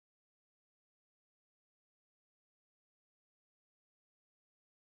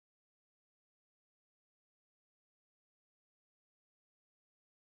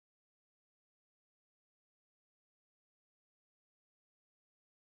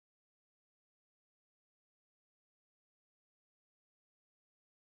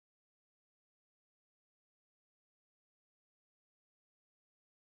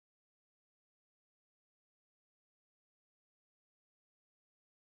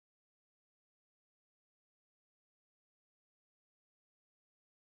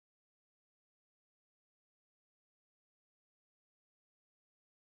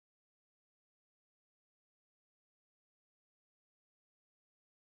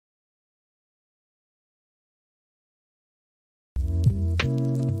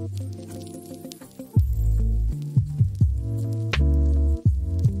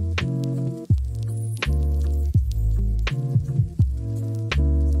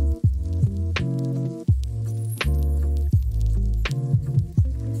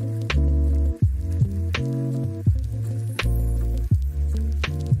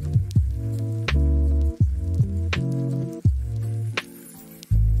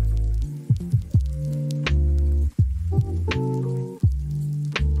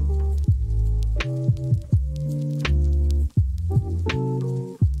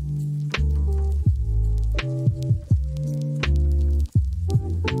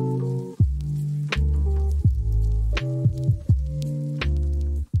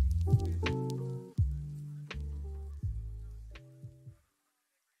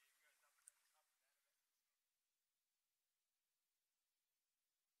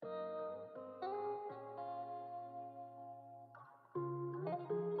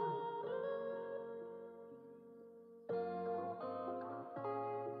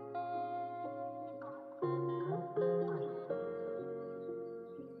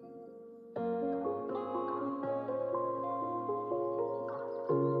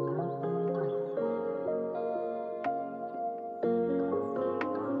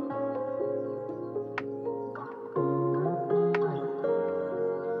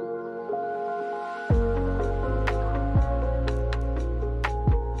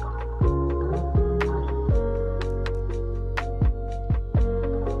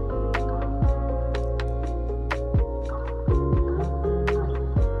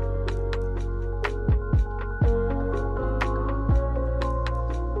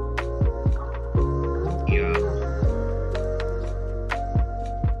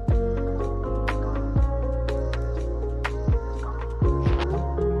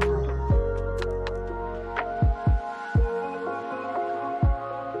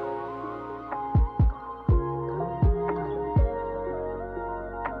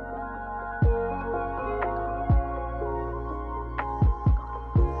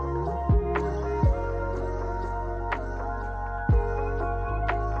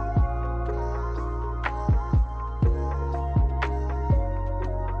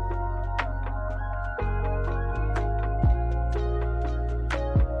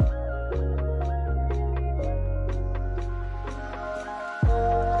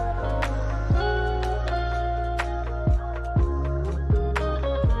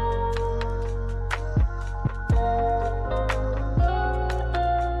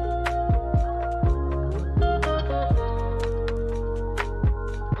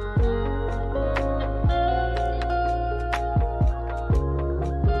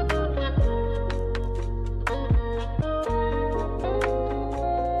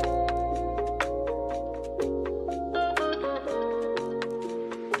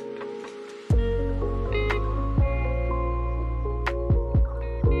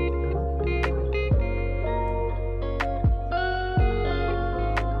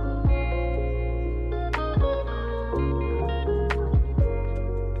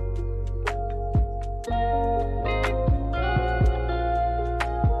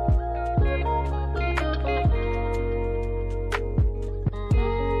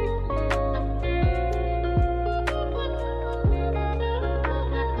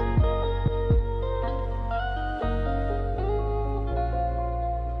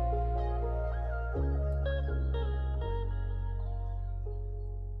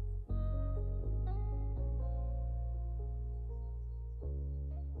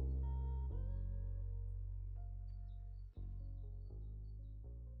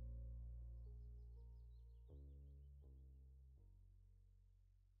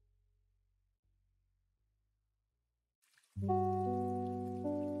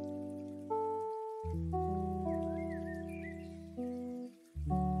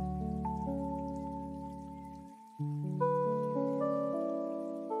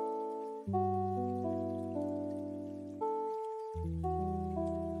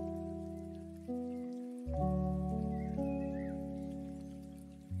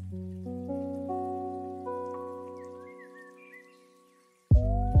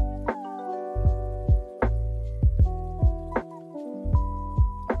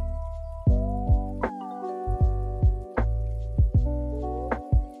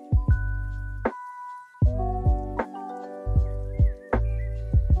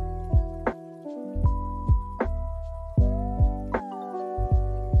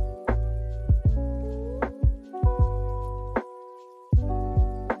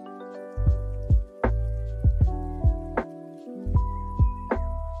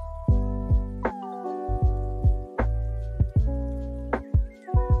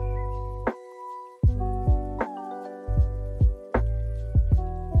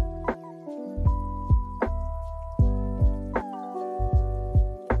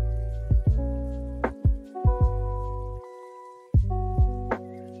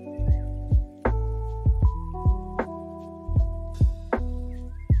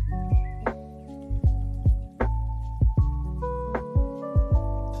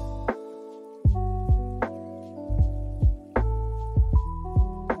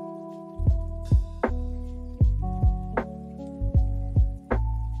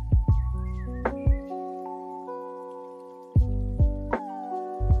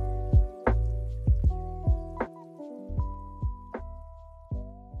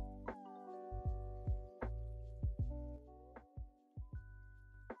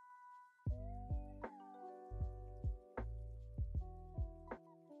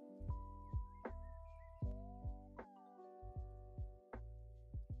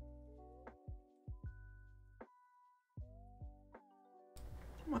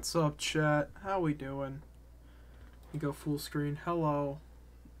What's up, chat? How we doing? You go full screen. Hello.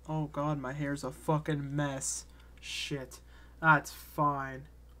 Oh god, my hair's a fucking mess. Shit. That's fine.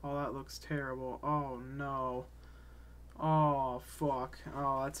 Oh, that looks terrible. Oh no. Oh fuck.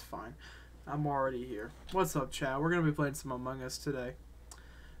 Oh, that's fine. I'm already here. What's up, chat? We're gonna be playing some Among Us today.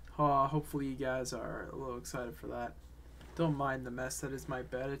 Hopefully you guys are a little excited for that. Don't mind the mess that is my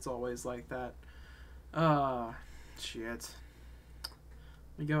bed. It's always like that. Shit.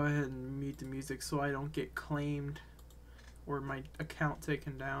 Let me go ahead and mute the music so I don't get claimed or my account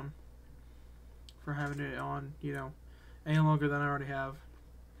taken down for having it on, you know, any longer than I already have.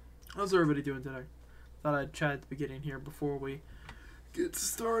 How's everybody doing today? Thought I'd chat at the beginning here before we get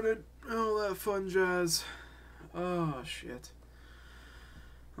started. All that fun jazz. Oh, shit.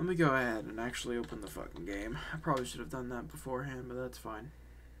 Let me go ahead and actually open the fucking game. I probably should have done that beforehand, but that's fine.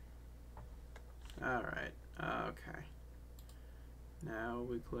 Alright, okay. Now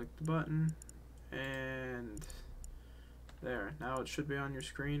we click the button, and there. Now it should be on your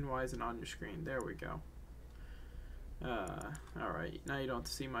screen. Why isn't it on your screen? There we go. Alright, now you don't have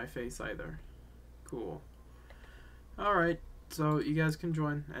to see my face either. Cool. Alright, so you guys can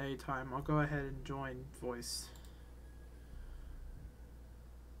join anytime. I'll go ahead and join voice.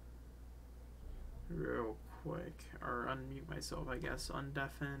 Real quick. Or unmute myself, I guess.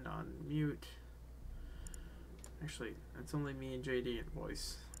 Undeafen, unmute. Actually, it's only me and JD in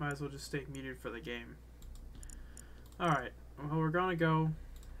voice. Might as well just stay muted for the game. Alright, well we're gonna go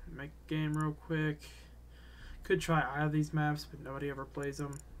make a game real quick. Could try either of these maps, but nobody ever plays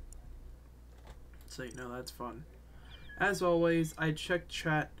them. So you know that's fun. As always, I check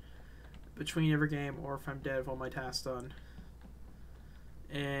chat between every game or if I'm dead with all my tasks done.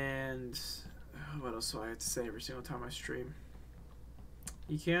 And what else do I have to say every single time I stream?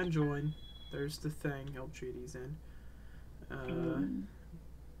 You can join. There's the thing. LGD's in.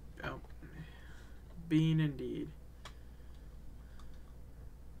 Oh. Bean indeed.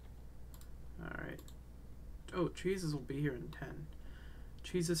 Alright. Oh, Jesus will be here in 10.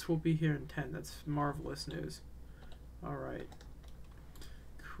 Jesus will be here in 10. That's marvelous news. Alright.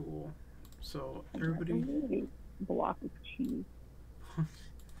 Cool. So, everybody... Block of cheese.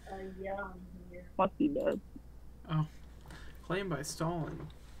 Yeah, I'm here. Fuck you, Dad. Oh. Claimed by Stalin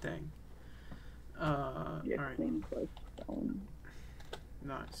thing. Yeah, alright.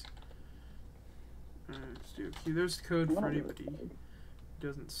 Nice. Let's do a Q. There's the code for anybody who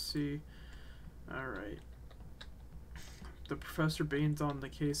doesn't see. Alright. The Professor Bane's on the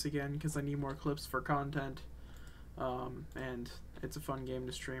case again because I need more clips for content. And it's a fun game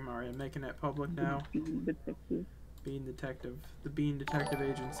to stream. Alright, I'm making it public now. Bean Detective. Bean Detective. The Bean Detective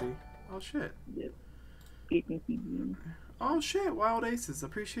Agency. Oh shit. Yep. agency being. Oh shit, Wild Aces.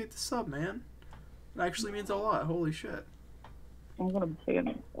 Appreciate the sub, man. It actually means a lot. Holy shit. I'm gonna say it.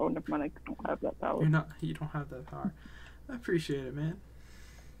 Oh, never mind. I don't have that power. You don't have that power. I appreciate it, man.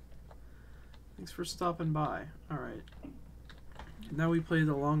 Thanks for stopping by. Alright. Now we play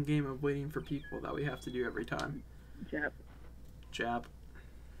the long game of waiting for people that we have to do every time. Jab.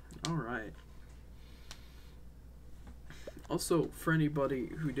 Alright. Also, for anybody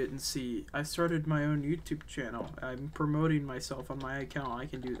who didn't see, I started my own YouTube channel. I'm promoting myself on my account. I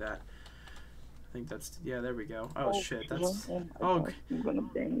can do that. I think that's... Yeah, there we go. Oh, shit. That's... Oh, I'm gonna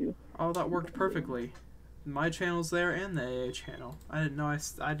ban you. Oh, that worked perfectly. My channel's there and the AA channel. I didn't know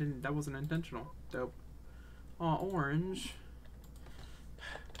I didn't... That wasn't intentional. Dope. Oh, orange.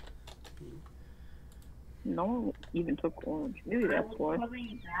 No one even took orange. Maybe that's why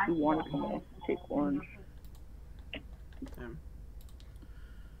you wanted someone else to take orange. Damn.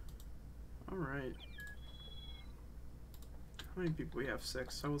 Alright. How many people we have?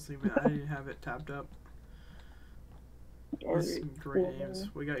 6. I didn't have it tabbed up. Some great names.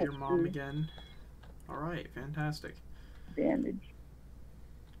 We got your mom again. Alright, fantastic. Damage.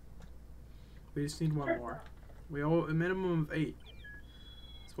 We just need one more. We owe a minimum of 8.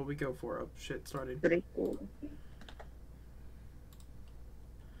 That's what we go for. Oh shit, starting. Pretty cool.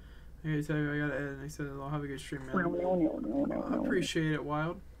 I tell you, I gotta edit. I said I'll have a good stream, man. I appreciate it,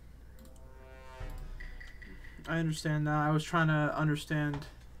 Wild. I understand that. I was trying to understand.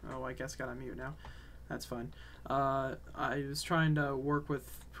 Oh, I guess I gotta mute now. That's fine. I was trying to work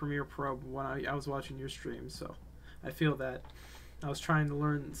with Premiere Pro when I was watching your stream, so I feel that. I was trying to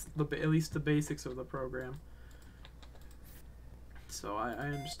learn at least the basics of the program. So I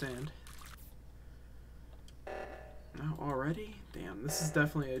understand. No, already? Damn, this is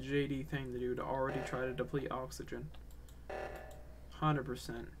definitely a JD thing to do, to already try to deplete oxygen.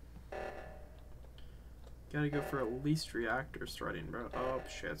 100%. Gotta go for at least reactor starting, bro. Oh,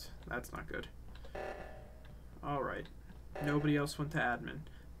 shit. That's not good. Alright. Nobody else went to admin.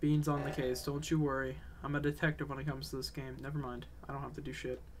 Bean's on the case, don't you worry. I'm a detective when it comes to this game. Never mind. I don't have to do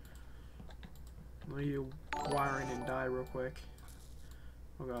shit. Let me wiring and die real quick.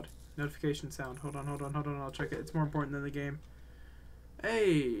 Oh god. Notification sound. Hold on. I'll check it. It's more important than the game.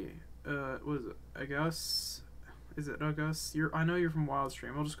 Hey! What is it? Gus? Is it Gus? I know you're from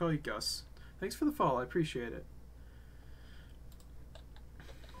Wildstream. I'll just call you Gus. Thanks for the follow. I appreciate it.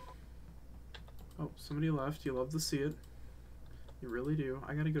 Oh, somebody left. You love to see it. You really do.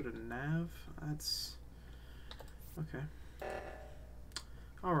 I gotta go to Nav. That's... Okay.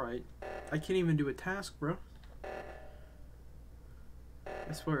 Alright. I can't even do a task, bro.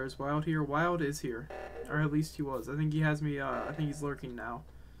 I swear, is Wild here? Wild is here. Or at least he was. I think he has me, I think he's lurking now.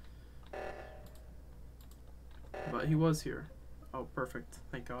 But he was here. Oh, perfect.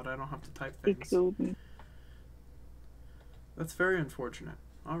 Thank God I don't have to type things. That's very unfortunate.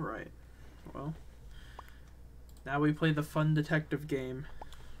 Alright. Well. Now we play the fun detective game.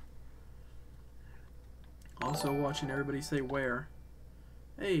 Also watching everybody say where.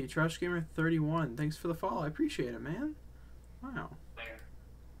 Hey, Trash Gamer 31. Thanks for the follow. I appreciate it, man. Wow.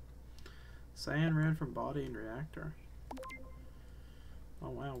 Cyan ran from body and reactor. Oh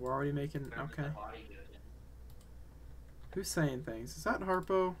wow, we're already making... Okay. Who's saying things? Is that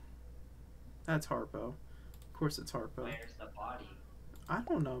Harpo? That's Harpo. Of course it's Harpo. Where's the body? I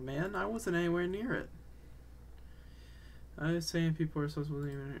don't know, man. I wasn't anywhere near it. I was saying people are supposed to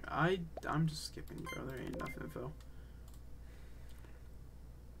believe in it. I'm just skipping, bro. There ain't enough info.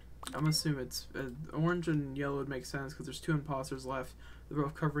 I'm assuming it's... orange and yellow would make sense because there's 2 imposters left. They're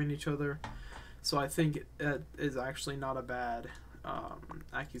both covering each other. So I think it is actually not a bad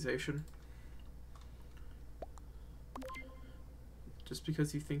accusation. Just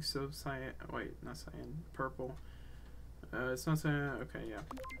because you think so, cyan... Wait, not cyan. Purple. It's not cyan... Okay, yeah.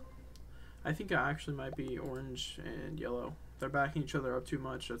 I think it actually might be orange and yellow. They're backing each other up too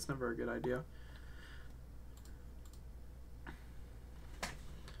much. That's never a good idea.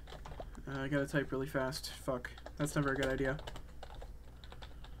 I gotta type really fast. Fuck. That's never a good idea.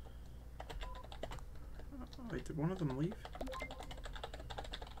 Wait, did one of them leave?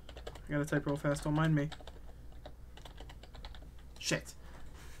 I gotta type real fast. Don't mind me. Shit.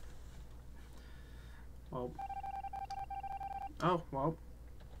 Well. Oh, well.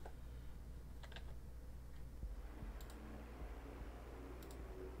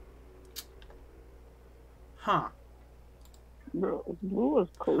 Huh. Bro, Blue was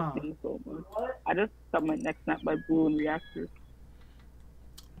coasting so much. I just got my neck snapped by Blue and reactor.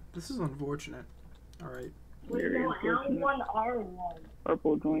 This is unfortunate. Alright. Very unfortunate.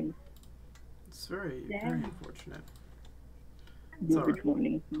 Purple joined. It's very unfortunate. Blue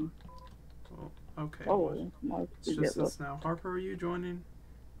joining. Well, Okay, what? Oh, nice It's to just get us now. Harper, are you joining?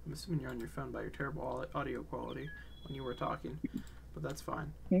 I'm assuming you're on your phone by your terrible audio quality when you were talking, but that's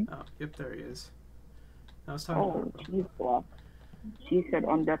fine. Hmm? Oh, yep, there he is. I was talking to Oh, Harpo. cheese block. She said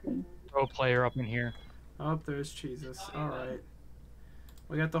undeafened. Pro player up in here. Oh, there's Jesus. Alright.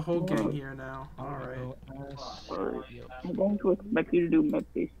 We got the whole gang here now. Alright. Alright. I'm going to expect you to do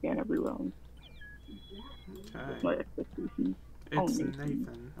med-based scan every round. That's Okay. my expectation. Oh, It's Nathan.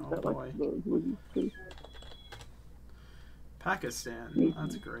 Nathan. Is Oh that like boy. the Wizzy's face? Pakistan. That's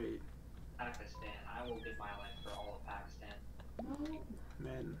Nathan. great. Pakistan. I will give my life for all of Pakistan.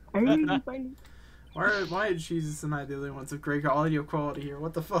 Man. I really find Why are Jesus and I the only ones with great audio quality here?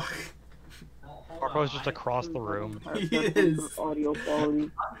 What the fuck? Well, hold Marco's on. just across the room. He is. Audio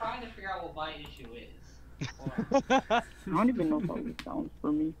quality. I'm trying to figure out what my issue is. Hold on. I don't even know how this sounds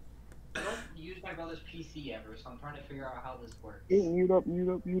for me. I don't use my brother's PC ever, so I'm trying to figure out how this works. Hey, mute up, mute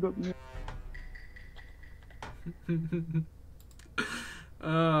up, mute up, mute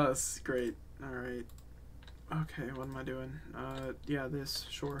It's great. Alright. Okay, what am I doing? Yeah, this,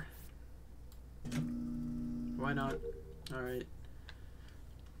 sure. Why not? Alright.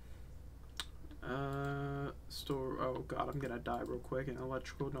 Store, oh god, I'm gonna die real quick in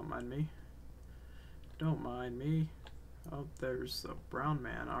electrical, don't mind me. Don't mind me. Oh, there's a brown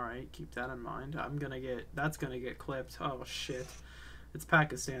man, alright, keep that in mind. That's gonna get clipped. Oh shit. It's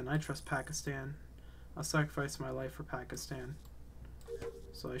Pakistan, I trust Pakistan. I'll sacrifice my life for Pakistan.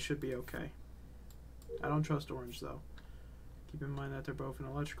 So I should be okay. I don't trust orange though. Keep in mind that they're both in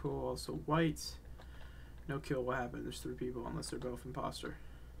electrical, also white. No kill will happen. There's 3 people unless they're both imposter.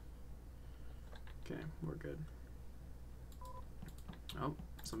 Okay, we're good. Oh,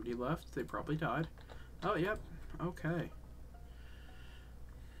 somebody left. They probably died. Oh, yep. Okay.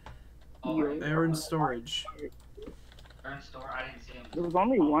 Oh, They're in storage. they're in store. I didn't see them. There was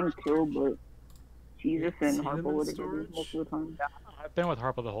only one kill, but Jesus See and them Harper in would have been storage? most of the time. I've been with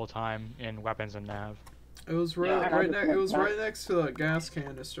Harpo the whole time in weapons and nav. It was Yeah, right, it was right next to the gas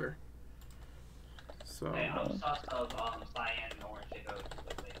canister. So Hey, I'm sus of cyan and orange. They go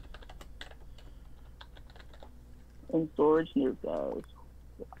quickly. In storage near guys.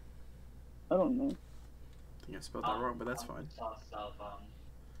 I don't know. I think I spelled that wrong, but that's fine. Sus of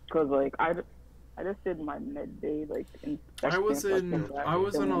Cause like I just did my med day like in. I was in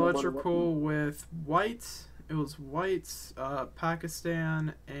then electrical with white. It was white,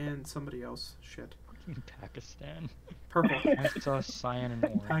 Pakistan, and somebody else. Shit. Pakistan. Purple. I saw cyan and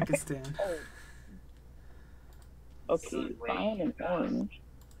orange. Pakistan. Okay, cyan and orange.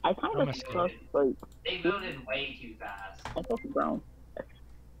 I kind I'm of a trust like They voted way too fast. I trust brown.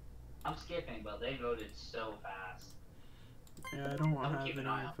 I'm skipping, but they voted so fast. Yeah, I don't want to I'm have keeping any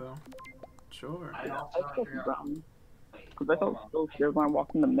an eye on info. Sure. I also I want to trust figure out. brown. Wait, Cause I hold felt on. so scared when I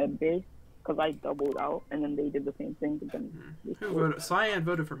walked in the med bay. Cause I doubled out and then they did the same thing. But then Who voted? Cyan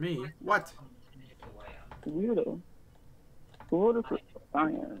voted for me. What? weirdo. Who voted for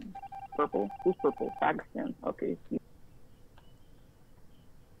cyan? Purple? Who's purple? Pakistan. Okay.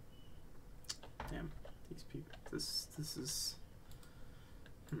 Damn. These people. This is.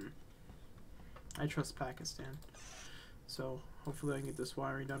 I trust Pakistan. So hopefully I can get this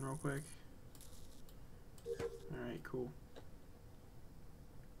wiring done real quick. Alright, cool.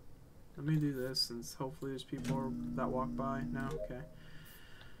 Let me do this since hopefully there's people that walk by. No? Okay.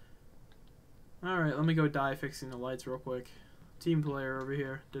 Alright, let me go die fixing the lights real quick. Team player over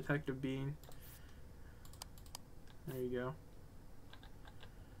here. Detective Bean. There you go.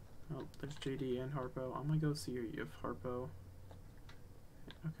 Oh, there's JD and Harpo. I'm gonna go see if Harpo.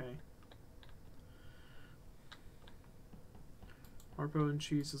 Okay. Harpo and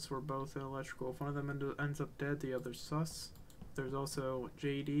Jesus were both in electrical. If one of them ends up dead, the other's sus. There's also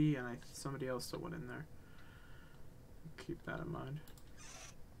JD and somebody else that went in there. Keep that in mind.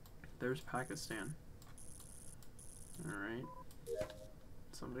 There's Pakistan. Alright.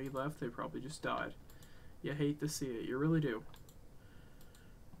 Somebody left, they probably just died. You hate to see it, you really do.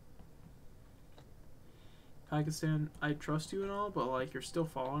 Pakistan, I trust you and all, but like you're still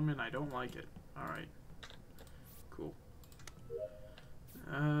following me and I don't like it. Alright. Cool.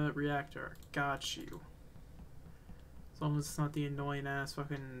 Reactor. Got you. As long as it's not the annoying ass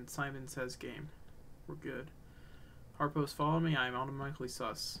fucking Simon Says game. We're good. Harpo's following me, I'm automatically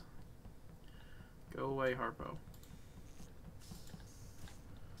sus. Go away, Harpo.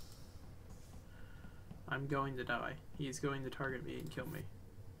 I'm going to die. He's going to target me and kill me.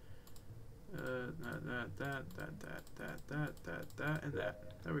 That, and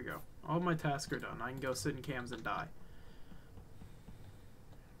that. There we go. All my tasks are done. I can go sit in cams and die.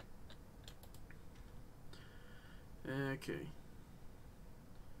 Okay.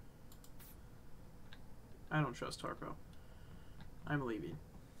 I don't trust Harpo. I'm leaving.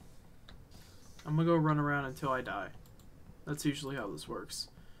 I'm gonna go run around until I die. That's usually how this works.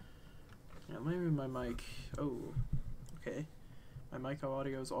 Yeah, maybe my mic. Oh, okay. My mic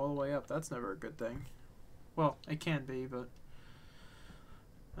audio is all the way up. That's never a good thing. Well, it can be, but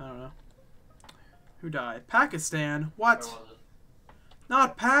I don't know. Who died? Pakistan? Where What? was it?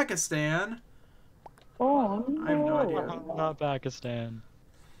 Not Pakistan! Oh I have no no! idea. Not Pakistan.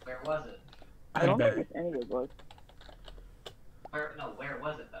 Where was it? I don't think Medbay. it's any of us. Where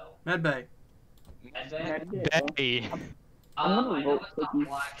was it though? Medbay. Medbay? Bay. I'm gonna I know vote it's not Cookie.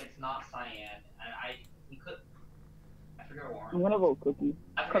 black, it's not cyan, and we could. I forget orange. I'm gonna vote Cookie.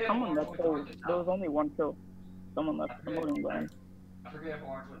 I Cause forget if someone orange left, went so north or there was south. only one kill. Someone left. I'm voting Brown. I forget if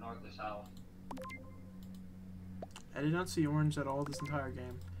orange went north or south. I did not see orange at all this entire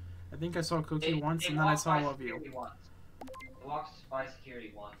game. I think I saw Cookie It- once, it and then I walked saw by all of you. security once. It walked by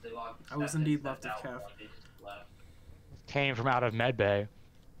security once. They walked. I was stepped in, indeed stepped left of out, Kev. like, they just left. Came from out of Medbay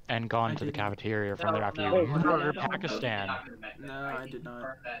and gone I to the didn't. cafeteria from there after you Wait, murdered no, Pakistan. No, I did not.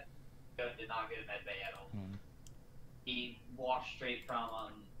 That did not get a med bay at all. Hmm. He walked straight from.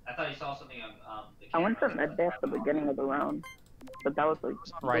 I thought he saw something on the I went for camera. Medbay at the beginning of the round, but that was like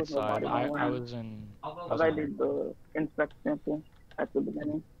there Right was nobody side. on the I round. was in. I'll vote But I brown. did the inspect sample at the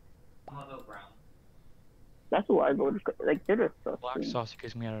beginning. I'm gonna vote brown. That's who I voted. Like they're just Black suspect. sauce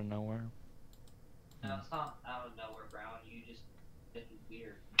accused me out of nowhere. No, it's not out of nowhere brown. You just been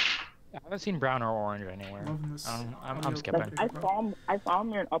weird. I haven't seen brown or orange anywhere. Loving this. I'm audio skipping. Like I saw him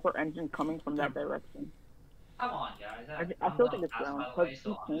near an upper engine coming from that direction. Come on, guys. I feel like it's brown because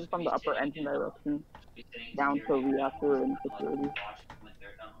he came from the upper engine direction down to reactor and security.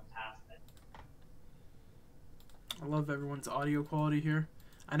 I love everyone's audio quality here.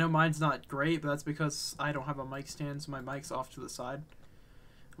 I know mine's not great, but that's because I don't have a mic stand, so my mic's off to the side.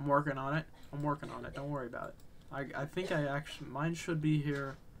 I'm working on it. Don't worry about it. I think mine should be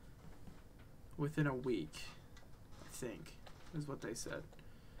here within a week. I think is what they said.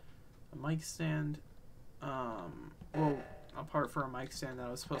 A mic stand. Well, a part for a mic stand that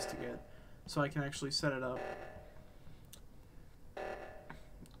I was supposed to get, so I can actually set it up,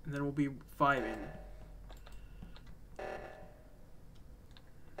 and then we'll be vibing.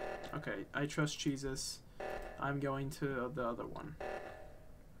 Okay, I trust Jesus. I'm going to the other one.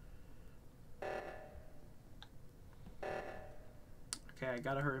 Okay, I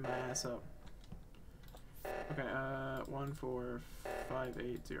gotta hurry my ass up. Okay,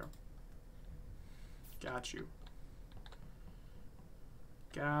 14580. Got you.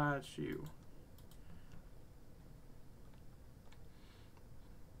 Got you.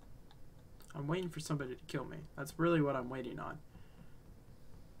 I'm waiting for somebody to kill me. That's really what I'm waiting on.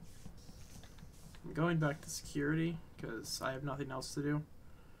 I'm going back to security because I have nothing else to do.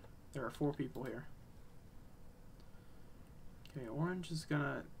 There are 4 people here. Okay, orange is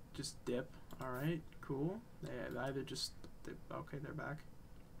gonna just dip. Alright, cool. They either just dip. Okay, they're back.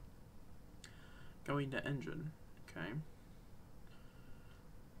 Going to engine. Okay.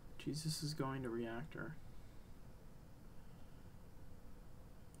 Jesus is going to reactor.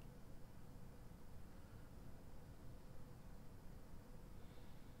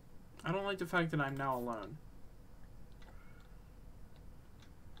 I don't like the fact that I'm now alone.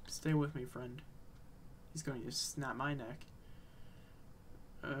 Stay with me, friend. He's going to snap my neck.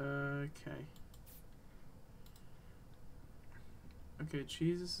 Okay. Okay,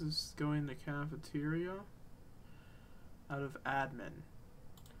 Jesus is going to cafeteria out of admin.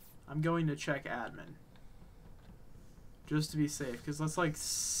 I'm going to check admin. Just to be safe, because that's like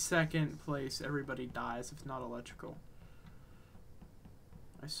second place everybody dies if not electrical.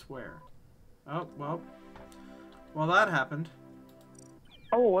 I swear. Oh, well. Well, that happened.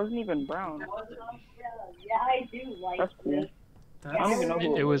 Oh, it wasn't even brown. Yeah, I do like That's cool. That's, I don't even know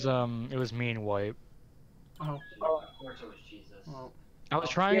who It was me and white. oh, Of course it was Jesus. well. I was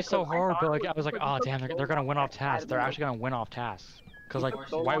trying Yeah, so 'cause I hard, thought but it like was I was like, because oh it damn, took they're so gonna win long off to tasks. add They're me. actually gonna win off tasks. Cause like It took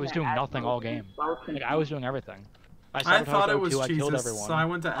so White long was to doing add nothing me. all game. So I was Like I confused. was doing everything. I sabotaged thought it was O2, I killed Jesus, everyone. so I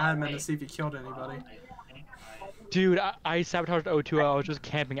went to admin to see if he killed anybody. Dude, I sabotaged O2. I was just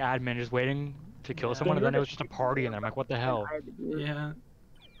camping admin, just waiting to kill Yeah. someone, and then it was just a party in there. I'm like, what the hell? I had to do it. Yeah,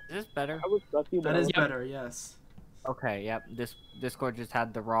 Is this better? I was sucky, but that I is was better, yes. Okay, yep. This Discord just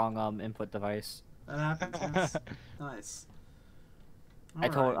had the wrong input device. That happens, yes. Nice. I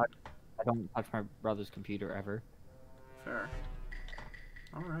told Alright, I don't touch my brother's computer ever. fair.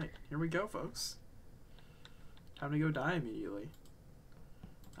 Alright, here we go, folks. Time to go die immediately.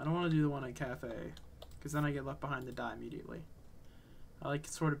 I don't want to do the one at cafe, because then I get left behind to die immediately. I like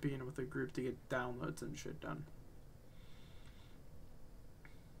sort of being with a group to get downloads and shit done.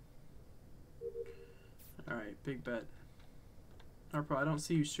 Big bet. Harpo, I don't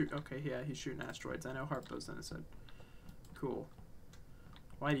see you shoot. Okay, yeah, he's shooting asteroids. I know Harpo's innocent. Cool.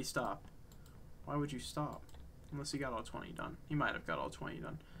 Why'd he stop? Why would you stop? Unless he got all 20 done. He might have got all 20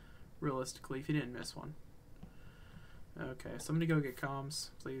 done. Realistically, if he didn't miss one. Okay, somebody go get comms,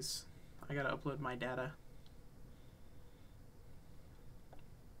 please. I gotta upload my data.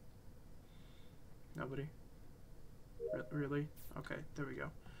 Nobody? Really? Okay, there we go.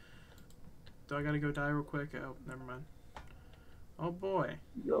 Do I gotta go die real quick? Oh, never mind. Oh boy.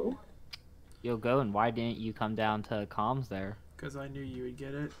 Yo. You'll go, and why didn't you come down to comms there? Because I knew you would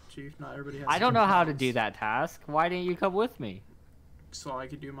get it, Chief. Not everybody has I to don't do know how to comms. do that task. Why didn't you come with me? So I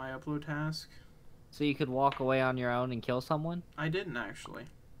could do my upload task? So you could walk away on your own and kill someone? I didn't actually.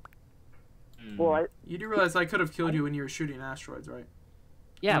 Well, You do realize I could have killed you when you were shooting asteroids, right?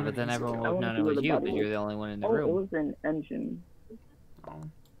 Yeah, Who but then needs to everyone kill? would have known it was you because you're the only one in the it room. was an engine. Oh.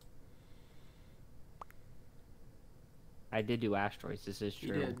 I did do asteroids, this is true.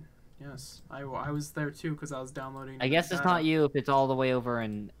 You did. Yes. I was there too because I was downloading. I guess it's data. not you if it's all the way over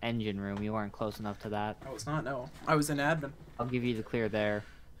in engine room. You weren't close enough to that. I was not, no. I was an admin. I'll give you the clear there.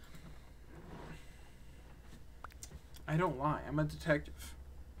 I don't lie. I'm a detective.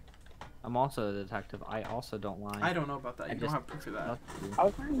 I'm also a detective. I also don't lie. I don't know about that. I You don't just- have proof of that. I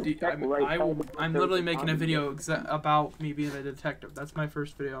was trying to Dude, check right side of the I'm literally third making a body. video about me being a detective. That's my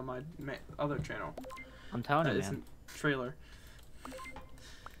first video on my other channel. I'm telling That you, man. isn't trailer.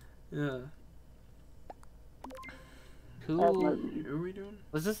 Yeah. Who Who are we doing?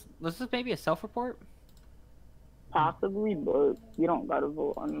 was this? Was this maybe a self-report? Possibly, but you don't gotta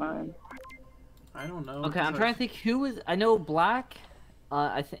vote on mine. I don't know. Okay, I'm trying to think who was. I know Black.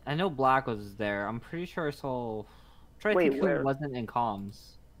 I know Black was there. I'm pretty sure I saw. I'm trying to Wait, think where? who wasn't in comms.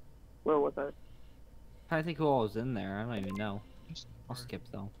 Where was I? I'm trying to think who all was in there. I don't even know. I'll skip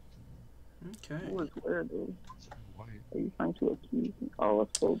though. Okay. Who was where, dude? White. Are you trying to accuse me? Oh,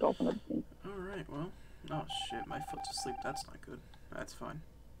 let's go dolphin at the same time. Alright, well. Oh shit, my foot's asleep. That's not good. That's fine.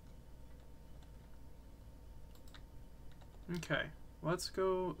 Okay. Let's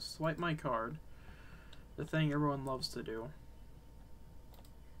go swipe my card. The thing everyone loves to do.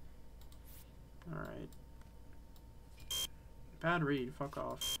 Alright. Bad read, fuck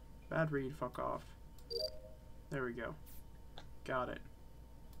off. Bad read, fuck off. There we go. Got it.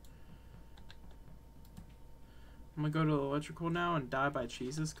 I'm gonna go to the electrical now and die by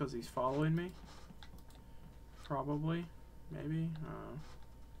Jesus because he's following me. Probably. Maybe.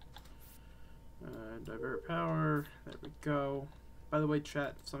 Divert power. There we go. By the way,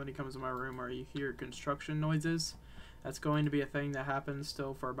 chat, if somebody comes in my room or you hear construction noises, that's going to be a thing that happens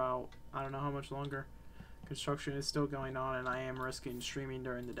still for about, I don't know how much longer. Construction is still going on and I am risking streaming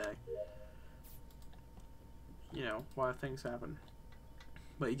during the day. You know, why things happen.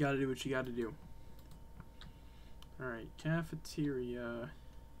 But you gotta do what you gotta do. Alright, cafeteria.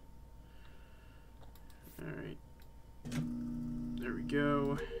 Alright. There we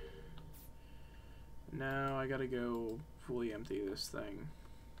go. Now I gotta go fully empty this thing.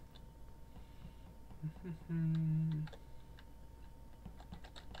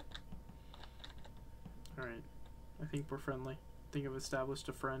 Alright. I think we're friendly. I think I've established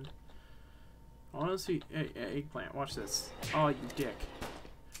a friend. I wanna see. Hey, eggplant, watch this. Oh, you dick.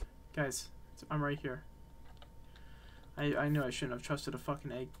 Guys, I'm right here. I knew I shouldn't have trusted a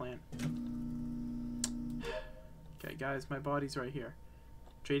fucking eggplant. Okay, guys, my body's right here.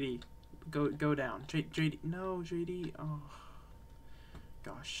 JD, go down. JD, no, JD. Oh,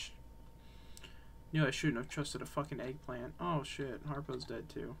 gosh. Knew I shouldn't have trusted a fucking eggplant. Oh shit, Harpo's dead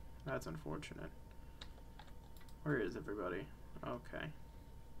too. That's unfortunate. Where is everybody? Okay.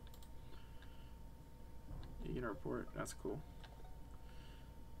 You can report. That's cool.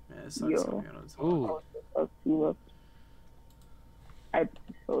 Man, it sucks Yo. coming out of this. Ooh.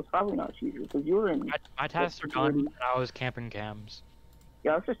 So it's probably not cheater because you were in. My tasks are done, and I was camping cams.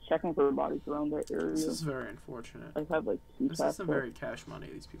 Yeah, I was just checking for bodies around that area. This is very unfortunate. I just have like two This tasks is some left. very cash money,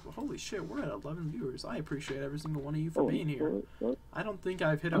 these people. Holy shit, we're at 11 viewers. I appreciate every single one of you for Holy being here. shit. I don't think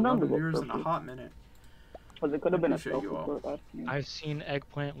I've hit I'm down to 11 go viewers in a first. hot minute. Because it could have been a Appreciate you all. self-report last time. I've seen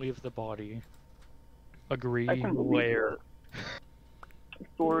eggplant leave the body. Agree I can believe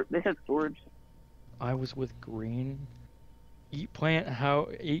where? They said storage. I was with green. Eat plant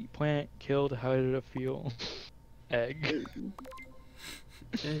killed, how did it feel? Egg.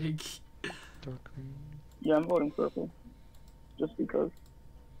 Egg. Dark green. Yeah, I'm voting purple. Just because.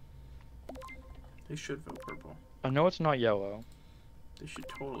 They should vote purple. I know it's not yellow. They should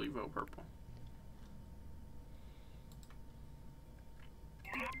totally vote purple.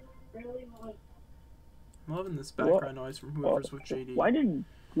 I'm loving this background noise from whoever's with JD. Why did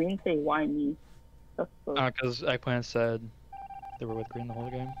Green say why me? That's the Because Eggplant said they were with green the whole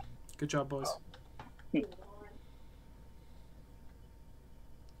game. Good job, boys.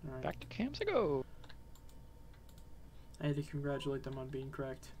 Alright. Back to camps I go. I had to congratulate them on being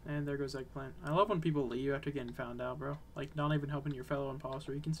correct. And there goes Eggplant. I love when people leave after getting found out, bro. Like, not even helping your fellow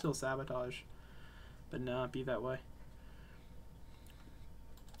imposter. You can still sabotage. But nah, be that way.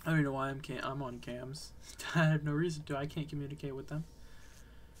 I don't even know why I'm on cams. I have no reason to. I can't communicate with them.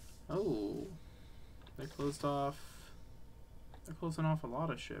 Oh. They closed off... They're closing off a lot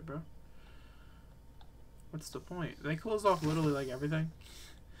of shit, bro. What's the point? They closed off literally, like, everything.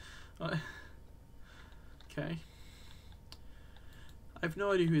 Okay. I have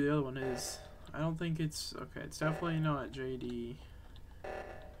no idea who the other one is. I don't think it's... Okay, it's definitely not JD.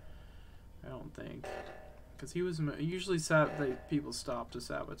 I don't think. Because he was... Usually people stop to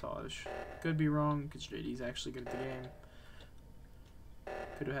sabotage. Could be wrong, because JD's actually good at the game.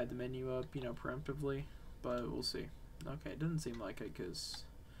 Could have had the menu up, you know, preemptively. But we'll see. Okay, it doesn't seem like it, because...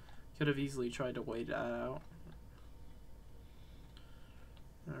 Could have easily tried to wait that out.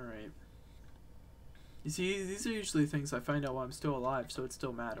 Alright. You see, these are usually things I find out while I'm still alive, so it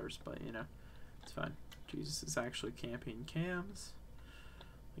still matters, but, you know, it's fine. Jesus is actually camping cams.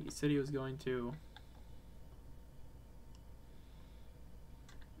 Like he said he was going to.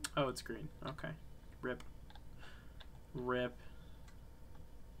 Oh, it's green. Okay. Rip. Rip.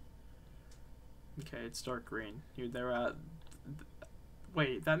 Okay, it's dark green. They're at...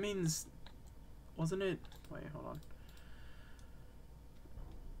 Wait, that means... Wasn't it... Wait, hold on.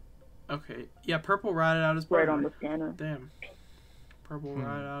 Okay, yeah, purple ratted out his partner. right on the scanner. Damn. Purple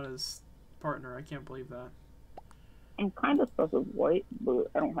ratted out his partner. I can't believe that. I'm kind of sus of white, but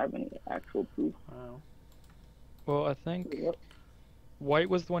I don't have any actual proof. Wow. Well, I think Yep. White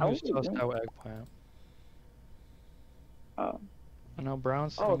was the one who Oh, yeah. sussed out Eggplant. Oh. I know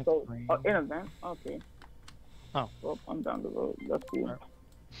Brown's Oh, saying so it's green. in advance? Okay. Oh. Well, I'm down the road. That's cool. Alright.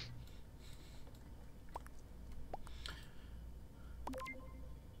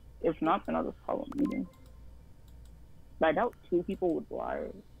 If not, then I'll just call a meeting. But I doubt two people would lie.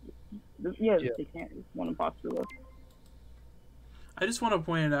 Yeah, Yeah. they can't. It's one imposter left. I just want to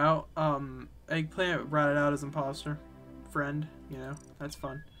point it out. Eggplant ratted out his imposter friend. You know, that's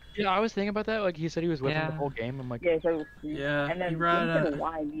fun. Yeah, I was thinking about that. Like, he said he was with him the Yeah. whole game. I'm like, Yeah, so it was three. Yeah, And then he he ratted didn't out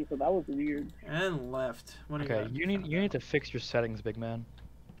lie me, so that was weird. and left. When he okay, got you found need out. to fix your settings, big man.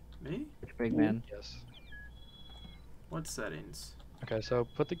 Me? Which big man? Yes. What settings? Okay, so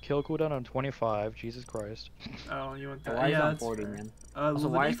put the kill cooldown on 25. Jesus Christ. Oh, you want So that? why is Yeah, on that's 40, fair. man? Uh, Also,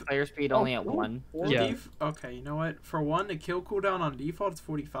 why is Ladif- player speed only at 1? Yeah. Ladif- Okay, you know what? For one, the kill cooldown on default is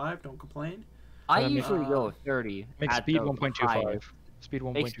 45. Don't complain. I That usually makes- go with 30. Make at speed the 1.25. highest. Speed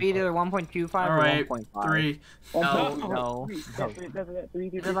 1.25. Make speed either 1.25 All or right, 1.5. 3. No, no. Three.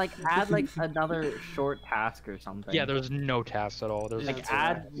 Then like add like another short task or something. Yeah, there's no tasks at all. There's Yeah, like it's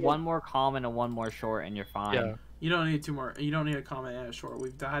add Yeah. one more common and one more short and you're fine. yeah. You don't need 2 more. You don't need a comment and a short.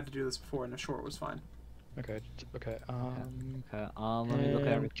 We've had to do this before, and a short was fine. Okay. Okay. Okay. Let me look at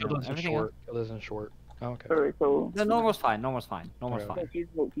everything. Kill doesn't Everything short. Kill doesn't short. Oh, okay. Alright, so. The normal's fine. Normal's fine. Normal's Okay. fine. Jesus,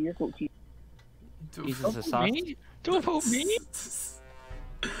 vote Jesus. Jesus is sus. Me? Don't vote me.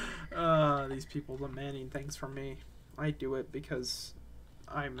 These people demanding things from me. I do it because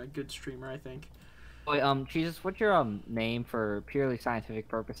I'm a good streamer, I think. Wait, Jesus, what's your name for purely scientific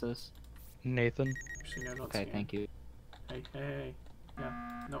purposes? Nathan. Actually, no, don't Okay, see it. thank you. Hey.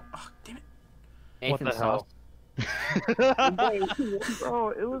 Yeah. No. Oh, damn it. Nathan What the hell? Bro,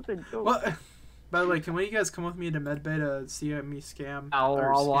 it was a joke. What? By the way, can you guys come with me to medbay to see me scam? I'll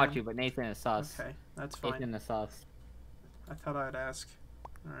or watch scam? you, but Nathan is sus. Okay, that's fine. Nathan is sus. I thought I'd ask.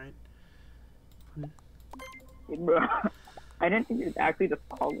 Alright. Bro, I didn't think you'd actually just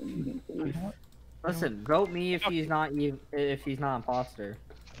call a meeting. So you know Listen, vote me if he's not imposter.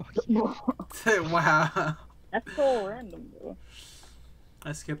 Wow. That's so random, bro.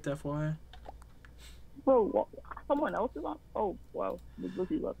 I skipped FYI. Bro, what? Someone else is on? Oh, wow. Big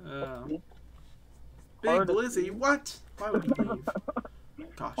Lizzie left. Oh. Okay. Big Hard to Lizzie, see. what? Why would he leave?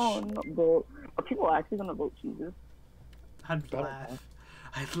 Gosh. Oh, no, bro. Are people actually gonna vote Jesus? I'd laugh.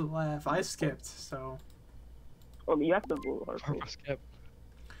 I'd laugh. I skipped, so. Oh, you have to vote hard. Purple skip.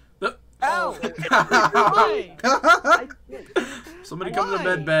 Ow! Somebody come to Why?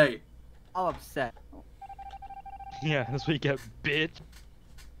 med bay. I'm upset. Yeah, that's what you get, bitch.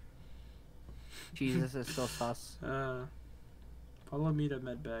 Jesus is still sus. Follow me to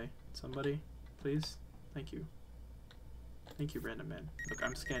med bay. Somebody, please. Thank you. Thank you, random man. Look,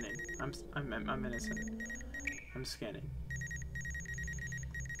 I'm scanning. I'm innocent. I'm scanning.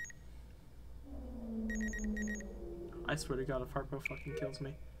 I swear to God, if Harpo fucking kills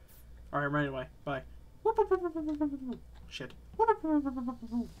me. Alright, I'm running away. Bye. Shit.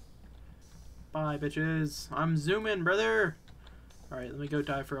 Bye, bitches. I'm zooming, brother. Alright, let me go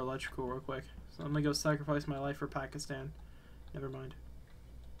die for electrical real quick. So let me go sacrifice my life for Pakistan. Never mind.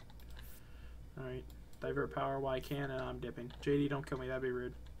 Alright. Divert power while I can, and I'm dipping. JD, don't kill me. That'd be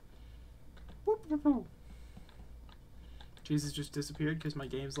rude. Jesus just disappeared because my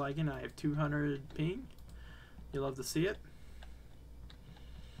game's lagging. I have 200 ping. You love to see it.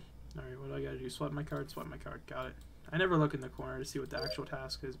 Alright, what do I gotta do? Swipe my card? Swipe my card. Got it. I never look in the corner to see what the actual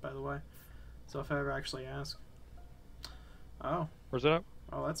task is, by the way. So if I ever actually ask. Oh. Where's it up?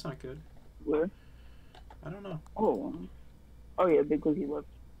 Oh, that's not good. Where? I don't know. Oh. Oh yeah, because he left.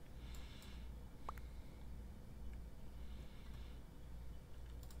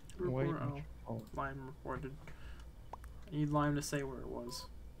 Wait. Report. Oh, Oh. Lime reported. I need Lime to say where it was.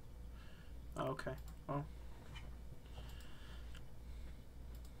 Oh, okay. Oh.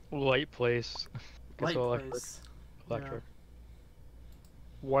 Light place. Guess Light electric. place. Electric.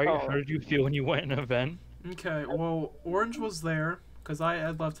 Why? Oh. How did you feel when you went in an event? Okay, well, Orange was there, because I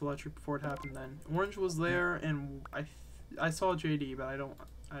had left Electric before it happened then. Orange was there, and I saw JD, but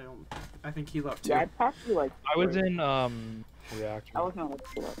I think he left too. Yeah, I passed you like. I was in reactor. I was not like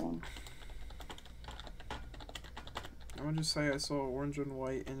for that one. I would just say I saw Orange and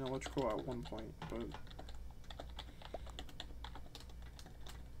White in Electrical at one point, but...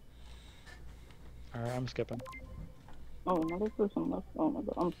 Alright, I'm skipping. Oh, another person left. Oh my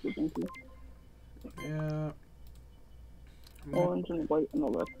god, I'm skipping too. Yeah... Orange and white and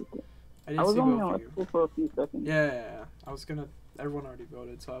electrical. I I did was see only both on of you. electrical for a few seconds. Yeah. I was gonna... Everyone already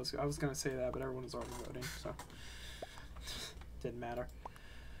voted, so I was gonna say that, but everyone was already voting, so... Didn't matter.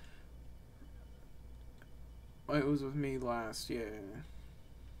 It was with me last, yeah.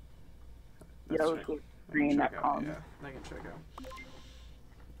 Yeah, it was check. with I can green check that out, column. yeah. I can check out.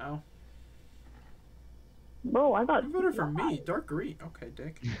 Oh. Bro, I got. You voted for me. Dark green. Okay,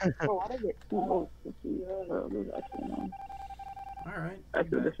 dick. Bro, why did I get 2 votes? This is actually annoying. Alright. I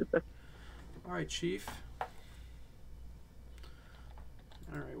feel disrespectful. Alright, Chief.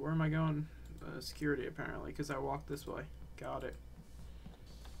 Alright, where am I going? Security, apparently, because I walked this way. Got it.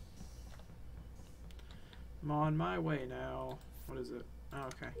 I'm on my way now. What is it? Oh,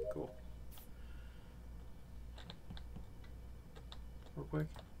 okay, cool. Real quick.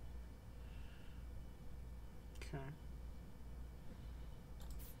 Okay.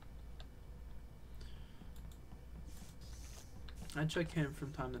 I check him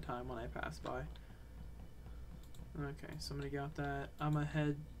from time to time when I pass by. Okay, somebody got that. I'm gonna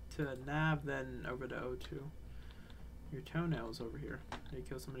head to Nav, then over to O2. Your toenail's over here. Did you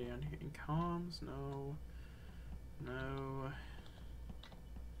kill somebody on here in comms? No. No.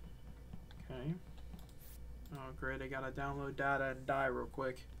 Okay. Oh, great. I gotta download data and die real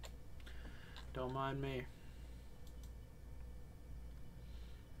quick. Don't mind me.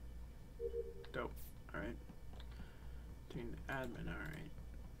 Dope. Alright. Doing admin, alright.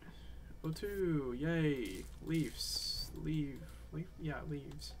 O2, yay. Leaves. Leave. Yeah,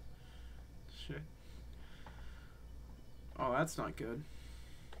 leaves. Shit. Oh, that's not good.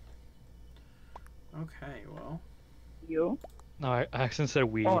 Okay, well. You? No, I accidentally said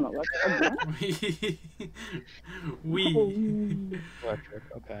we. Oh no, that's we. Electric,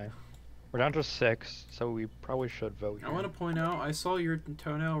 okay. We're down to 6, so we probably should vote here. I want to point out, I saw your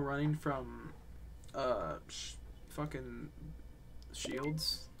toenail running from, fucking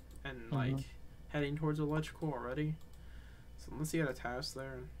shields and, like, heading towards electrical already. So unless you had a task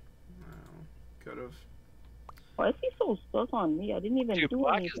there, could have. Why is he so stuck on me? I didn't even Dude, do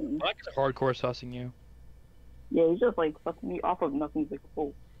Black anything. is hardcore sussing you. Yeah, he's just like sucking me off of nothing. He's like,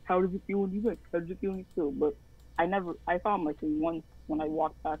 oh, how did you feel when you went? How did you feel when you killed? But I found him like once when I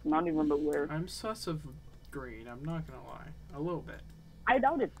walked back, and I don't even remember where. I'm sus of green, I'm not gonna lie. A little bit. I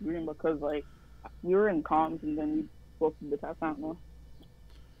doubt it's green because like we were in comms and then we both did the task. I don't know.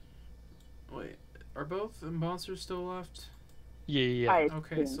 Wait, are both imposters still left? Yeah. I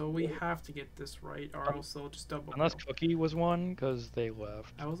Okay, think, so we yeah. have to get this right, or else they'll just double Unless kill. Cookie was one, because they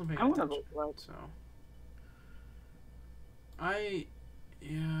left. I wasn't paying I want to attention, vote black. so...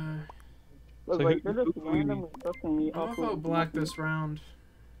 Yeah... But So like who- they're just who- randomly sucking me I'm off gonna of vote black nothing. this round.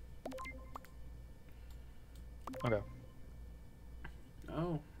 Okay.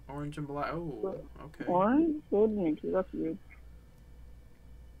 Oh, orange and black. Oh, okay. Orange? Gold makes you. That's weird.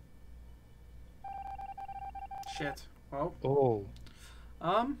 Shit. Well, Oh.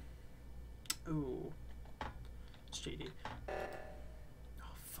 ooh. It's JD. Oh,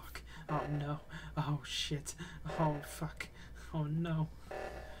 fuck. Oh, no. Oh, shit. Oh, fuck. Oh, no.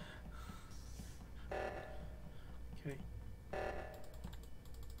 Okay.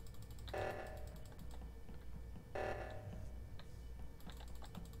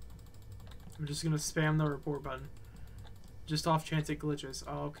 I'm just gonna spam the report button. Just off chance it glitches.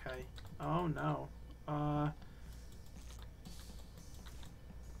 Oh, okay. Oh no.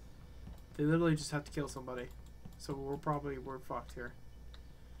 They literally just have to kill somebody. So we're fucked here.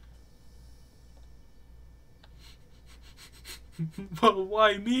 But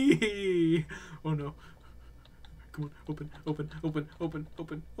why me? Oh no. Come on, open. Get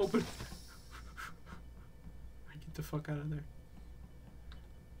the fuck out of there.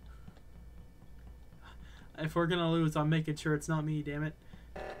 If we're gonna lose, I'm making sure it's not me, damn it.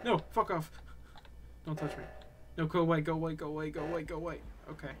 No, fuck off. Don't touch me. No, go away.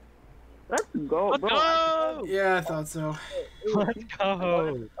 Okay. Let's go, bro. Yeah, I thought so. Let's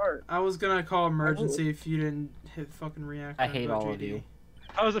go. I was gonna call emergency if you didn't hit fucking reactor. I hate but all of JD. you.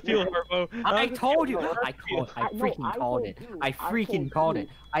 How does it feel, Harpo? I told you. I No, freaking I called told it. you. I I freaking told called you. it.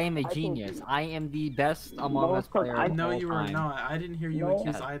 I am a I told genius. you. I am the best Among No, Us player I of know all you are time. not. I didn't hear you No.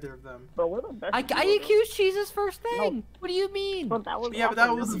 accuse either of them. But we're the best. I duo, accused Jesus first thing. No. What do you mean? But that was Yeah, but that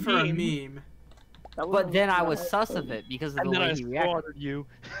off of was your for a meme. meme. That was But a then meme I that was sus told of you. it because of And the then way I he reacted. slaughtered you.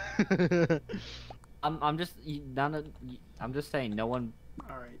 I'm just none of. I'm just saying no one.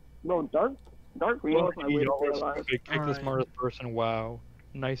 Alright. No, dark green was my way to Y'all stay are alive. stupid. Kick the Alright. smartest person. Wow.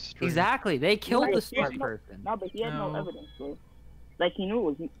 Nice stream. Exactly. They killed Right, the yeah, smart no. person. No, but he had no No. evidence, bro. Like he knew it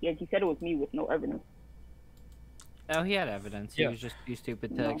was me. Like he said it was me with no evidence. Oh, he had evidence. He Yeah. was just too stupid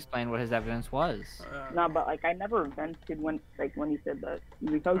to No. explain what his evidence was. No, but like I never vented when he said that.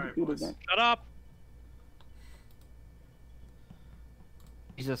 Because Alright, he boys. didn't. Shut up.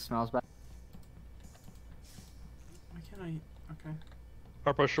 Jesus smells bad. Why can't I? Okay.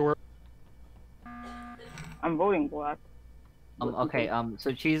 Harpo short. I'm voting black. Okay.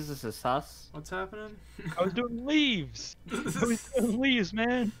 So Jesus is sus. What's happening? I was doing leaves. I was doing leaves,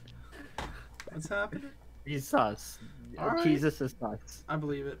 man. What's happening? He's sus. Alright. Jesus is sus. I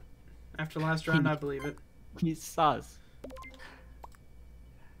believe it. After last round, I believe it. He's sus.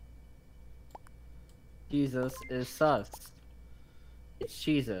 Jesus is sus. It's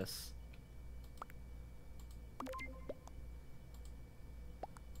Jesus.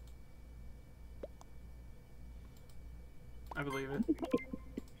 I believe it.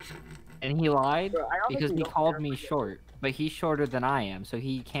 And he lied Bro, I honestly because he don't called care. me short. But he's shorter than I am, so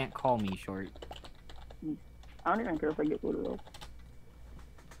he can't call me short. I don't even care if I get voted off.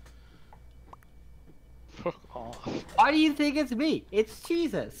 Fuck off. Why do you think it's me? It's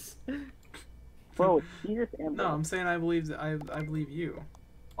Jesus. Bro, it's Jesus and No, bro. I'm saying I believe that I believe you.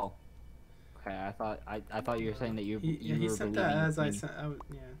 Okay, I thought you were saying that you He were sent believing that as I me. sent.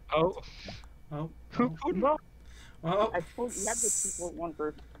 Yeah. Oh. Oh. Who? Bro, Oh. I told you had to vote one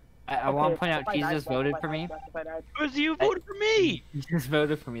person. I want to Okay, point out if I Jesus died, voted if I for me. died, if I died. Who's you voted for me? Jesus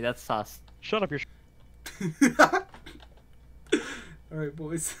voted for me. That's sus. Shut up, you're. Alright,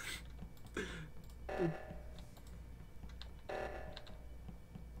 boys.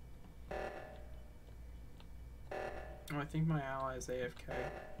 Oh, I think my ally is AFK.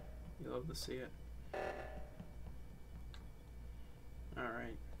 You love to see it.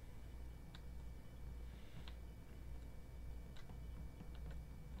 Alright.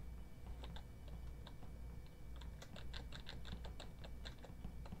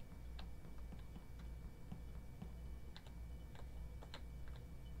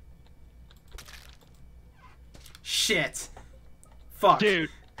 Shit. Fuck. Dude.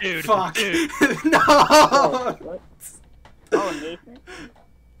 Fuck. Dude. No. What? Oh, Nathan?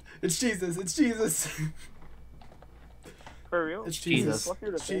 It's Jesus. It's Jesus. For real? It's Jesus. Jesus. What's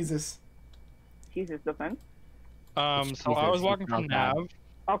your It's defense? Jesus. Jesus defense? So I Jesus, was walking it's not from bad. Nav,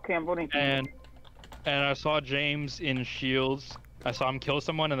 Okay, I'm voting for you. and I saw James in shields. I saw him kill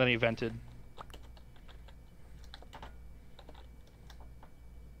someone, and then he vented.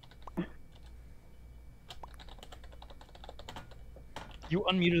 You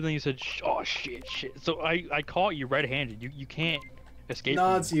unmuted and then you said, "Oh shit." So I caught you red-handed. You can't escape. No,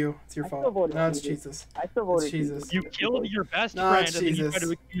 from it's me. you. It's your I still fault. voted No, it's Jesus. Jesus. I still voted It's Jesus. You killed your best No, friend, it's and then you Jesus. tried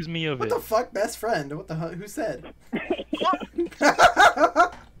to accuse me of What it. the fuck, best friend? What the hell? Who said?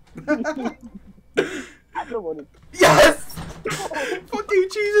 I still voted. Yes! Fuck you,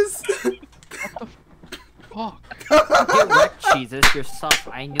 Jesus! Fuck. Get wrecked, Jesus. You're sus.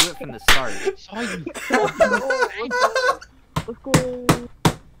 I knew it from the start. Saw you. Let's go.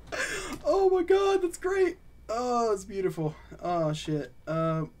 Oh my god, that's great. Oh, that's beautiful. Oh shit.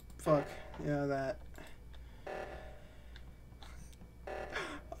 Fuck. Yeah, that.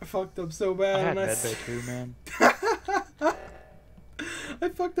 I fucked up so I bad. had and medbay too, man. I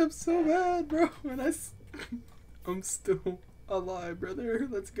fucked up so bad, bro. And I'm still alive, brother.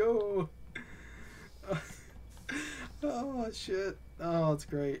 Let's go. Oh shit. Oh, it's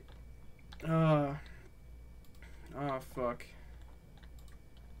great. Oh, fuck.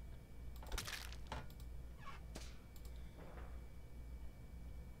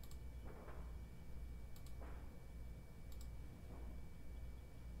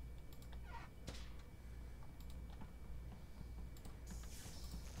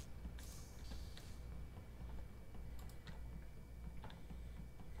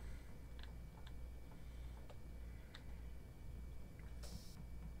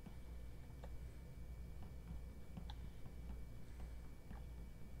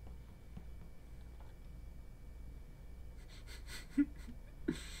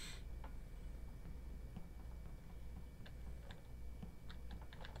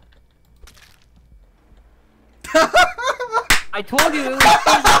 I told you it was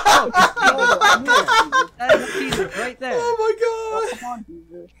Jesus. That is Jesus right there. Oh my Oh, god! come on,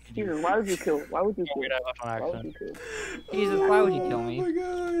 Jesus. Jesus, why would you kill? Why would you kill? Wait, I left on Why would accident. you kill? Jesus, why would you kill me? Oh my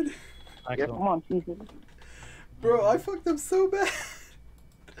god. Yeah, Accident. come on, Jesus. Bro, I fucked up so bad.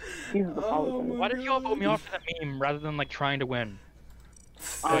 Jesus, Oh apologize. my Why did you all vote me God. off for that meme rather than like trying to win?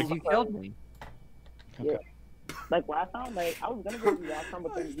 Because you killed me. Yeah. Like last time, like I was gonna go to last time,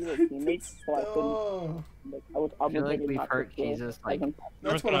 but then you were teammates, so I couldn't. Oh, Like I was I feel like obligated we've not to hurt kill. Jesus like I'm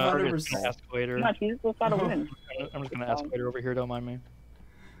that's just gonna 100%. escalator. Come on, Jesus, let's try to win. I'm just gonna escalator over here. Don't mind me.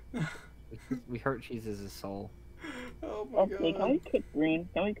 we hurt Jesus' soul. Oh my Okay, can we god. kick green?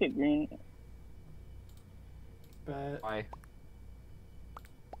 Can we kick green? Bet. Why?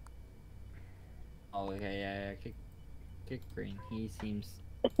 Oh okay, yeah, kick green. He seems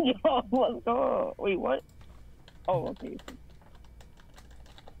Yo, let's go. Wait, what? Oh, okay.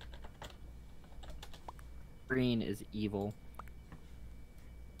 green is evil.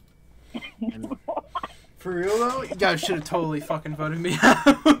 For real though, you guys should have totally fucking voted me out.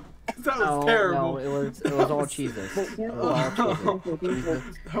 Cause that was terrible. No, it was all Jesus. But It here's was all the- Jesus.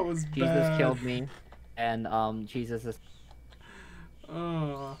 That was Jesus bad. killed me, and Jesus is.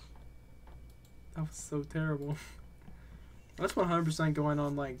 Oh, that was so terrible. That's 100% going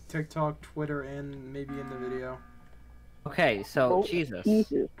on like TikTok, Twitter, and maybe in the video. Okay, so Oh, Jesus.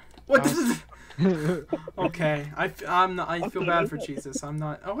 Jesus. What? Okay, I feel Okay, bad for wait. Jesus. I'm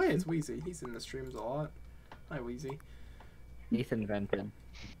not. Oh wait, it's Wheezy. He's in the streams a lot. Hi Wheezy. Nathan Venton.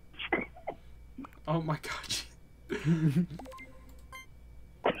 Oh my god.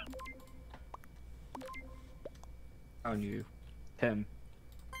 On you, Tim.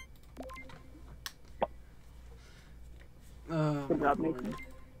 Oh Good my job, lord. Nathan.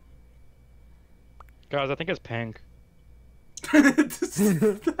 Guys, I think it's pink. Pink. I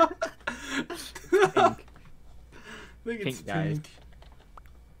think it's Pink, guys. pink.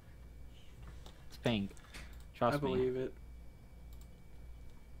 It's pink. I Trust me. believe it.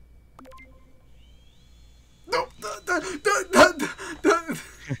 No!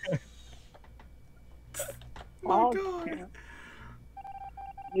 My Oh, god. yeah.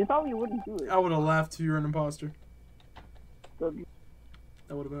 You thought we wouldn't do it. I would have laughed if you were an imposter. So,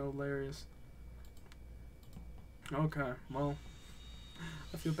 That would have been hilarious. Okay, well.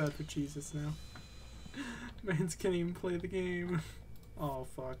 I feel bad for Jesus now. Mans can't even play the game. Oh,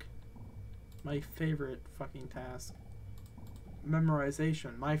 fuck. My favorite fucking task.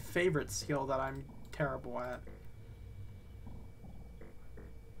 Memorization. My favorite skill that I'm terrible at.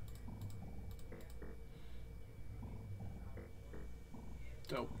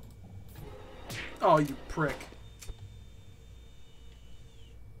 Dope. Oh, you prick.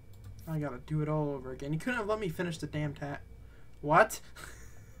 I gotta do it all over again. You couldn't have let me finish the damn What?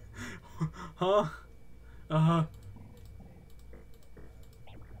 Huh? Uh-huh.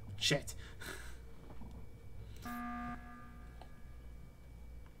 Shit.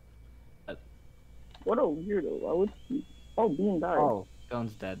 what a weirdo. I would. Oh, Bean died. Oh,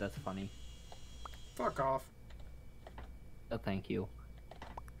 Jones dead. That's funny. Fuck off. Oh, thank you.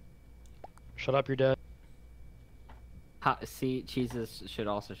 Shut up, you're dead. See, Jesus should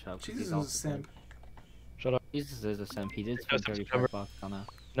also show up. 'cause Jesus he's is a also simp. dead. Jesus is a simp. He did spend Simpson 35 cover. bucks on a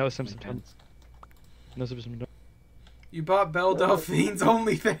No Simpson. intense. No Simpson. You bought Belle Delphine's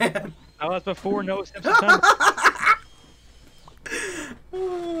OnlyFans. Oh, that's before No Simpson.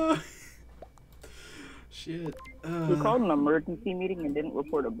 Shit. We called an emergency meeting and didn't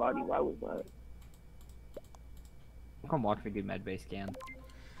report a body. Why was Come watch a good medbay scan.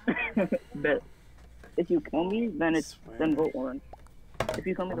 that? Bet. If you kill me, then it's Swear. then vote orange. If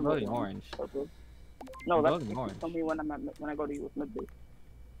you kill me, I'm then vote voting orange. Okay. No, I'm that's voting if you orange. kill me when I go to you with midday.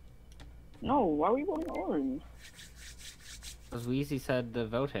 No, why are we voting orange? Because Wheezy said to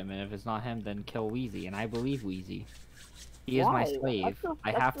vote him, and if it's not him, then kill Wheezy, and I believe Wheezy. He is my Why? slave.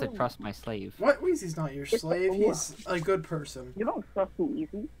 I That's have to the- trust my slave. What? Weezy's not your It's slave. a- He's a good person. You don't trust who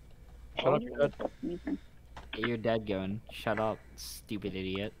easy. Shut up, you're dead. Get your dead going. Shut up, stupid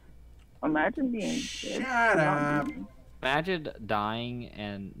idiot. Imagine being Shut dead, not up. being- Imagine dying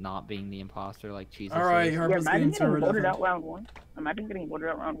and not being the imposter like Jesus Alright, is. Harper's Yeah, getting imagine getting server voted defense. out round one. Imagine getting voted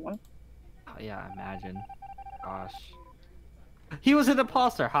out round one. Oh, yeah, imagine. Gosh. He was an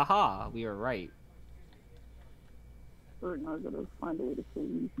imposter. Haha. We were right. We're not gonna find a way to kill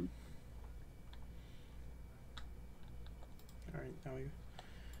you. Alright, now we...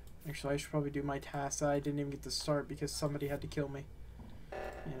 Actually, I should probably do my task that I didn't even get to start because somebody had to kill me.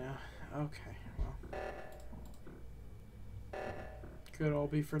 You know, okay, well. Could all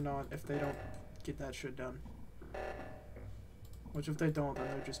be for naught if they don't get that shit done. Which if they don't, then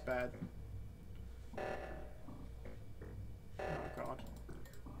they're just bad. Oh god.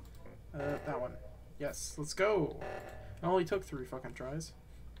 That one. Yes, let's go! It only took 3 fucking tries.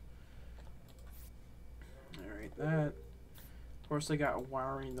 Alright, that. Of course I got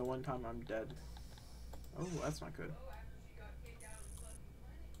wiring the one time I'm dead. Oh, that's not good.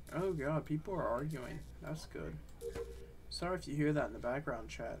 Oh god, people are arguing. That's good. Sorry if you hear that in the background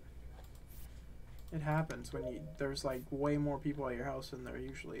chat. It happens when there's like way more people at your house than there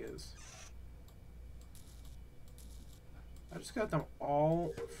usually is. I just got them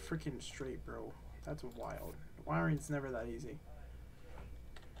all freaking straight, bro. That's wild. Wiring's never that easy.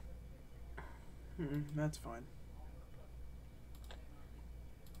 That's fine.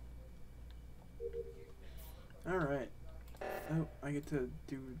 Alright. Oh, I get to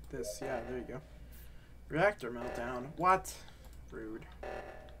do this. Yeah, there you go. Reactor meltdown. What? Rude.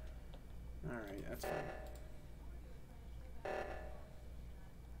 Alright, that's fine.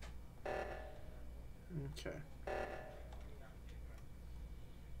 Okay.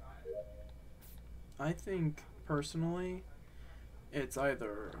 I think, personally, it's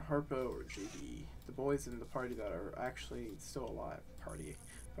either Harpo or JD. The boys in the party that are actually still alive. Party.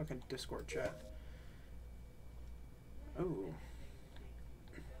 Fucking Discord chat. Oh.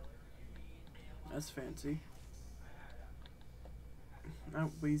 That's fancy. Now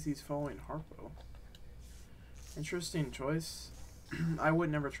Wheezy's following Harpo. Interesting choice. I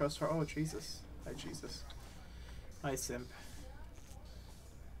would never trust her. Oh, Jesus. Hi, Jesus. Hi, simp.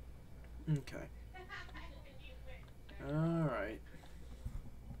 Okay. Alright.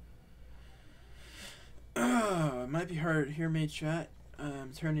 It might be hard to hear me chat.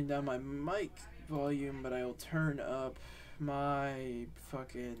 I'm turning down my mic volume, but I'll turn up my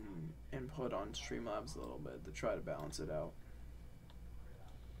fucking input on Streamlabs a little bit to try to balance it out.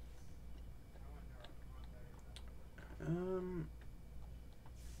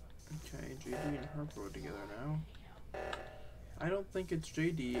 Okay, JD and Harpo are together now. I don't think it's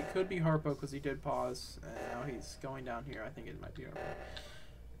JD. It could be Harpo because he did pause, and now he's going down here. I think it might be Harpo.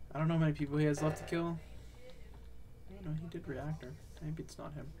 I don't know how many people he has left to kill. I don't know, he did Reactor. Maybe it's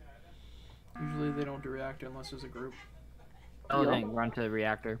not him. Usually they don't do Reactor unless there's a group. Oh, dang, run to the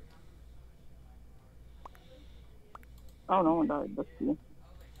reactor. Oh, no one died. That's cool.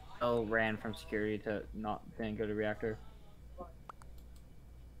 Oh, ran from security to didn't go to reactor.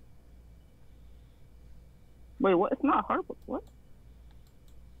 Wait, what? It's not Harper. What?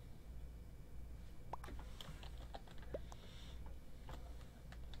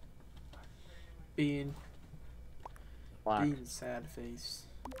 Being Black. sad face.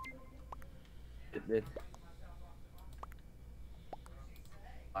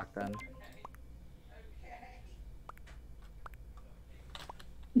 Black then.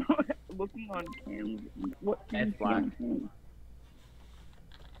 Looking on cams. What? It's black.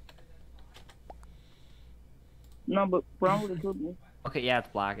 No, but Brown would have killed me. Okay, yeah, it's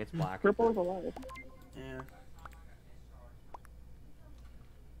black. It's black. Purple is alive. Yeah.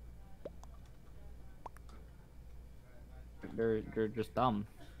 They're just dumb.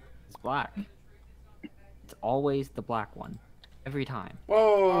 It's black. It's always the black one. Every time.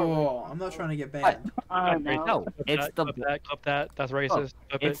 Whoa! I'm not trying to get banned. I That's know. No, Clip it's that, the clip that. That's racist.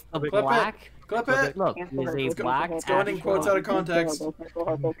 Clip it's it. the Clip it. black. Clip Clip it! Look, Cancel it her, is a cancel black. her, It's going in quotes out of context. Cancel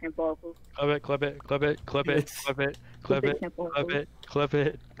Harpo, cancel Harpo. Clip it. Clip it. Clip it. Clip it. Clip it. Clip it. Cancel Clip Harpo. it. Clip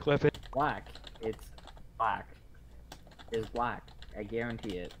it. Clip it. Black. It's black. It's black. I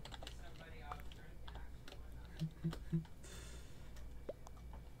guarantee it.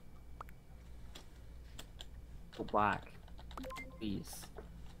 Black. Please.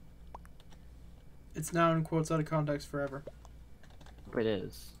 It's now in quotes out of context forever. It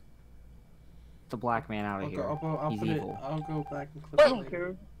is. The black man out of here. I'll He's put evil. it. I'll go back and clip I it don't later.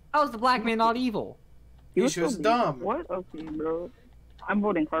 care. How is the black man not evil? He's was just so dumb. What? Okay, bro. I'm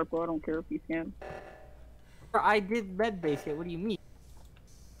voting Harpo. I don't care if he's can. Bro, I did red base it. What do you mean?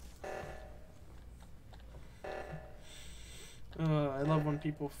 I love when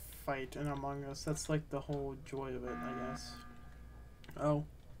people fight in Among Us. That's like the whole joy of it, I guess. Oh.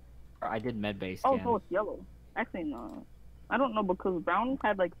 I did medbay Oh, scan. so it's yellow. Actually, no. I don't know because Brown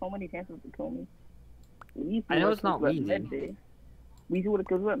had like so many chances to kill me. I know it's not Weezy. Medbay. Weezy would have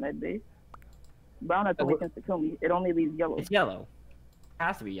killed you at medbay. Brown had so many chances to kill me. It only leaves yellow. It's yellow. It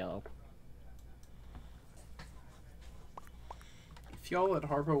has to be yellow. If y'all let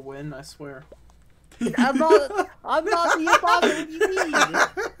Harpo win, I swear. I'm not the imposter. What do you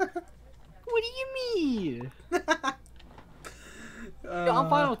mean? What do you mean? Yo, I'm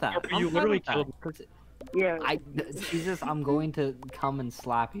fine with that. You literally killed. Yeah. Jesus, I'm going to come and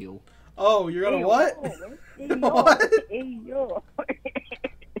slap you. Oh, you're gonna Hey, what? Hey, yo. What? Hey, yo.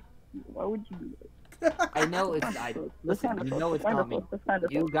 Why would you do that? I know it's. Listen, you know it's not me.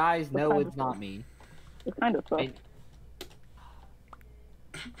 You guys know it's not me. It's kind of sucks.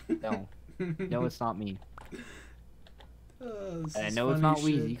 No, it's not me. This And I is know it's funny not shit.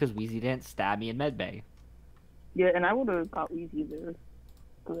 Weezy because Weezy didn't stab me in medbay. Yeah, and I would have got Weezy there.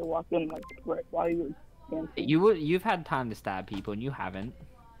 Because I walked in like right while you were dancing. You've had time to stab people and you haven't.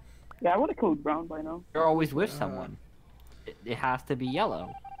 Yeah, I would have killed Brown by now. You're always with someone. It has to be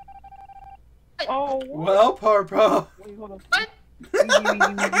yellow. Oh, what? Well, Harpo. Wait, hold on. What?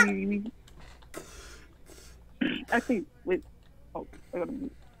 Actually, wait. Oh, I gotta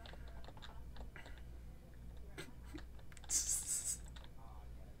move.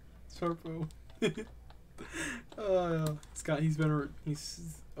 Harpo. Oh yeah. He's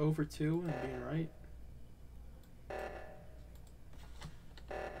over 2 and being right.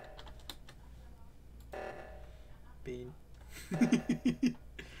 Bean.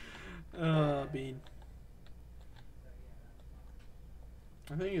 Bean.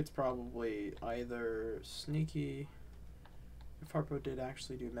 I think it's probably either Sneaky. If Harpo did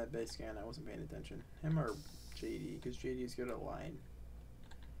actually do medbay scan, I wasn't paying attention. Him or JD, because JD is good at lying.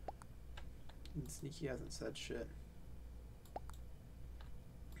 And Sneaky hasn't said shit.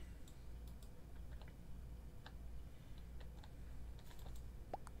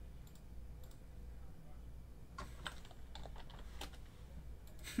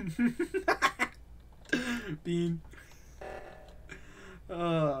 Bean.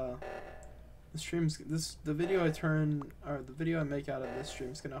 The video I make out of this stream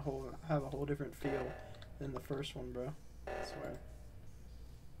is gonna have a whole different feel than the first one, bro. I swear.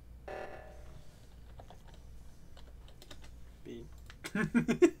 Bean.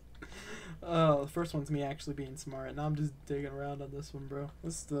 The first one's me actually being smart. Now I'm just digging around on this one, bro.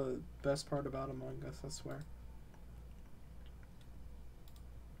 This is the best part about Among Us, I swear.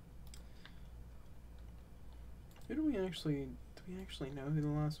 Do we actually know who the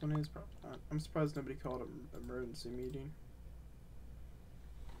last one is? Probably not. I'm surprised nobody called an emergency meeting.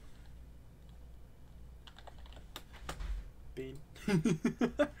 Bean.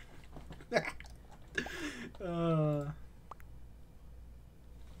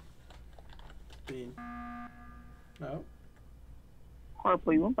 Bean. No.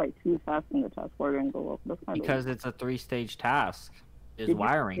 Harpo, you went by too fast in the task bar didn't go up. That's kind Because it's a 3-stage task. There's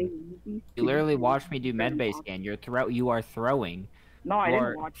wiring. You literally watched me do medbay scan. You are throwing. No, I You didn't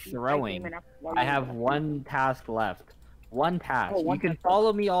are watch you. throwing. While I you have were- one task left. One task. Oh, one You can task.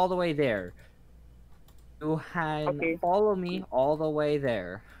 follow me all the way there. You can Okay. follow me all the way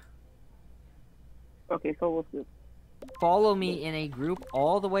there. Okay, so what's this? Follow me in a group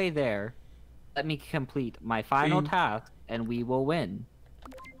all the way there. Let me complete my final Bean. task, and we will win.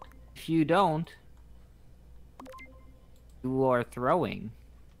 If you don't, you are throwing.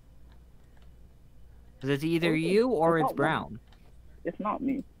 'Cause it's either Okay, you or it's it's not Brown. It's not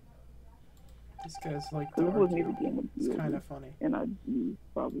me. This guy's like Because if it was me, the argue. game would It's be kind over. of funny. And I'd be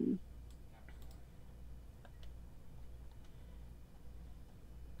probably.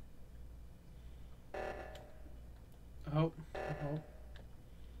 Oh.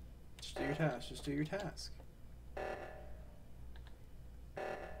 Just do your task. Just do your task.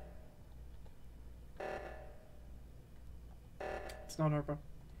 It's not Harpo.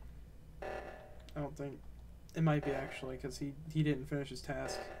 I don't think. It might be actually, because he didn't finish his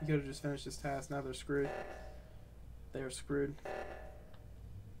task. He could have just finished his task. Now they're screwed. They are screwed.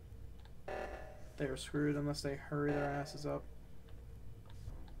 They are screwed unless they hurry their asses up.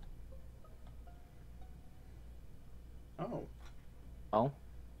 Oh. Oh.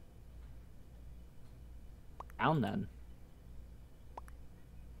 Down then.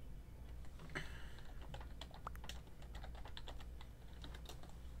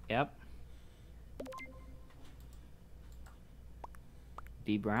 Yep.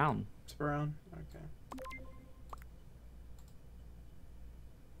 D Brown. It's Brown. Okay.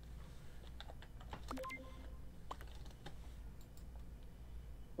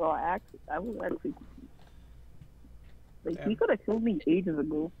 Well, I was actually like Damn. he could have killed me ages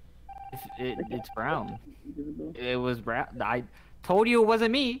ago. It's brown. Ages ago. It was brown. I told you it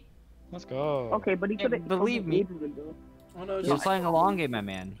wasn't me. Let's go. Okay, but he could have Believe me. ages ago. Oh no, He was just playing a long game, my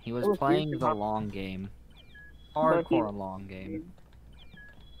man. He was was playing decent. the long game. But he- Hardcore long game.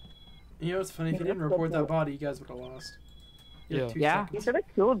 you know what's funny? If you didn't report that body, you guys would have lost. You had Yeah. 2 Yeah. He seconds. should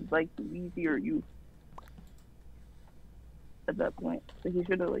have killed like Weezy or you at that point. So he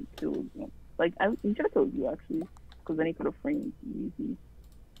should have like killed him. He should have killed you actually, because then he could have framed Weezy.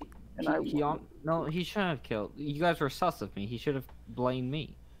 And No, he shouldn't have killed. You guys were sus of me. He should have blamed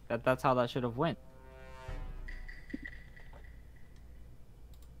me. That's how that should have went.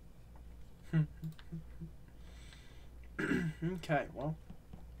 Okay, well,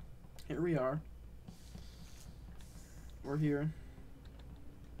 here we are. We're here.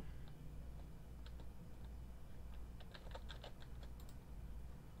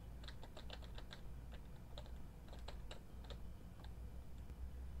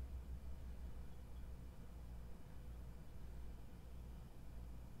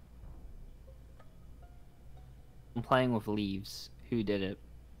 I'm playing with leaves. Who did it?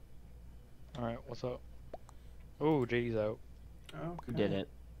 Alright, what's up? Oh, JD's out. Okay. Who did it?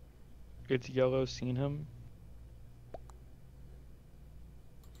 It's yellow, seen him.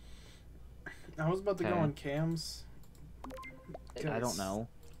 I was about to go Okay. on cams. I don't know.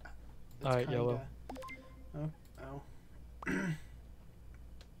 It's Alright, kinda- yellow. Oh.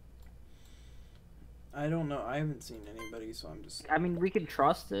 I don't know. I haven't seen anybody, so I'm just. I mean, we can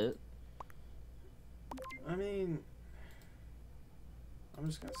trust it. I mean, I'm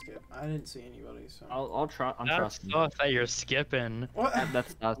just gonna skip. I didn't see anybody, so. I'll trust. I'm That's trusting. us that you're skipping. What?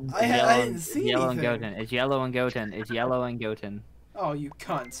 That's us. It's I yellow, didn't it's see yellow and anything. Goten. It's yellow and Goten. It's yellow and Goten. Oh, you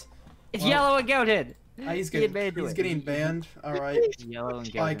cunt! It's Well- yellow and Goten. He's He getting admitted to he's it. getting banned. All right, It's yellow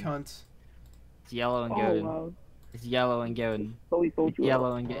and bye, Goten. cunt. It's yellow and Oh Goten. wow. It's yellow and Goten. So he told It's you.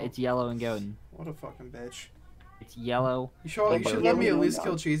 yellow and it's yellow and Goten. What a fucking bitch. It's yellow. You should Yeah, let me at yeah, least yeah.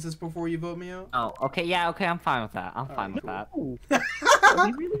 kill Jesus before you vote me out. Oh, okay, yeah, okay, I'm fine with that. I'm fine with Alright, that. So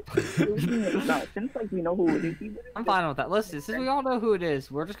he really no, since like we know who it is, he would've I'm just- fine with that. Listen, since we all know who it is,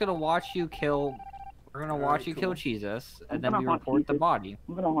 we're just gonna watch you kill. We're gonna Alright, watch you cool. kill Jesus, I'm and then gonna we watch report the Jesus. body.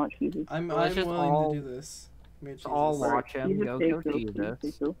 I'm gonna haunt Jesus. I'm Let's willing just all- to do this. Me and Let's all Jesus. watch him Jesus go stay kill true. Jesus. Jesus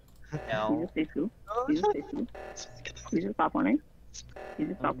stay true. No. Jesus stay true. Jesus stay true. Jesus stop running.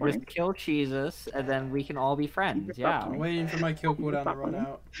 Jesus stop running. Just kill Jesus, and then we can all be friends. Just Yeah. I'm waiting for my kill cooldown to run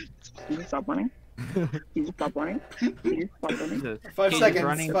out. Jesus stop running. Jesus stop running. Jesus stop running. Jesus. 5 Jesus seconds.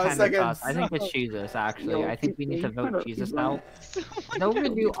 running 5 kinda seconds. sus. I think it's Jesus, actually. I think we need to vote Jesus out. Oh my No, we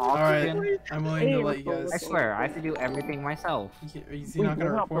God. do Alright, oxygen. I'm willing to let you I guys. swear, I have to do everything myself. Is he not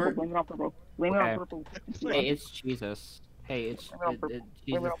gonna report? Blame it on purple. Blame it on Okay. purple. Hey, it's Jesus. Hey, it's Blame it on purple. Blame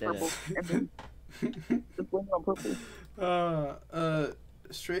Jesus it on did purple. it. And then just blame it on purple.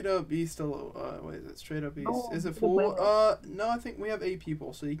 Straight up east. What is it? Straight up east. No, Is it just full? blame No, I think we have 8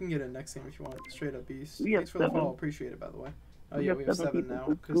 people, so you can get it next game if you want. Straight up east. We have Thanks for the 7. follow. Appreciate it, by the way. Oh We yeah, have we have 7 7 people, now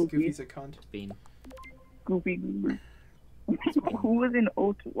so because Goofy. Goofy's a cunt. Bean. Goofy Goober. Who was in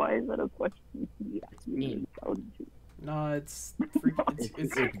O2? Why is that a question? Yeah, Bean. No, it's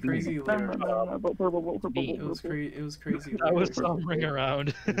it's It's crazy No, no, lyrics. no, no, vote purple, vote purple, Bean. It was crazy. It was crazy. I was lyrics. stumbling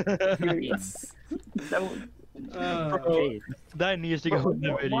around. Yes. That was, Bro, that needs to go in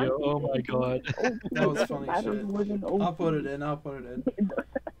the video. Oh my God. That was funny matter shit. who was in O2. I'll put it in. I'll put it in.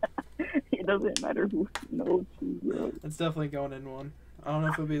 It doesn't matter who's in O2, bro. It's definitely going in one. I don't know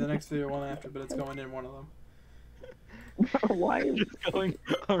if it'll be the next video or one after, but it's going in one of them. Why is Just going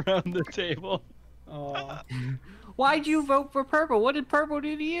around the table. Oh, Why'd you vote for purple? What did purple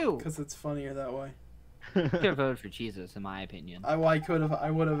do to you? because it's funnier that way. You should have voted for Jesus, in my opinion. I would have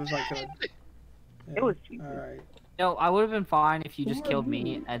if I could. Yeah. It was cheaper. All right. No, I would have been fine if you just killed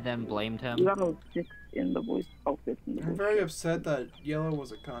me and then blamed You him. got a 6 in the voice outfit in the I'm voice. very upset that Yellow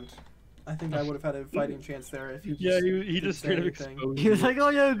was a cunt. I think I would have had a fighting chance there if he just Yeah, he didn't just say straight up anything. exposed. He was like, "Oh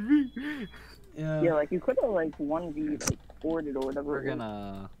yeah, me." Yeah. Yeah, like you could have like 1v like scored it or whatever. We're it was.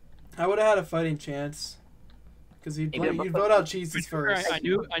 gonna. I would have had a fighting chance. Because you'd Yeah, you'd vote out Jesus first. I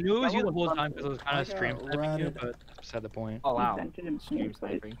knew it was you the whole That time because it was kind I of stream got sniping you, ratted. but beside the point. Oh wow. Invented in Stream plain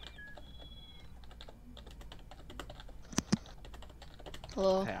sight. sniping.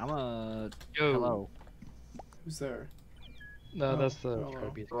 Hello. Okay, I'm a. Yo, Hello. Who's there? no, Oh, that's the hello. try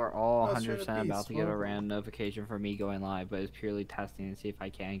to beat. We're all Oh, 100% straight up about beast, to get a welcome. random notification for me going live, but it's purely testing to see if I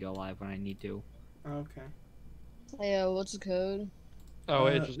can go live when I need to. Okay. Yeah, what's the code? Oh,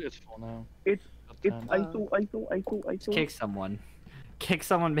 Uh, it's full now. It's That's 10. ISO. Kick someone. Kick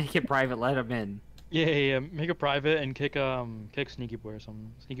someone, make it private, let them in. Yeah. Make a private and kick Sneaky Boy or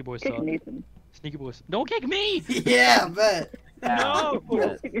something. Sneaky Boy Kick suck. Nathan. Sneaky Boy. Don't kick me! Yeah, bet. No!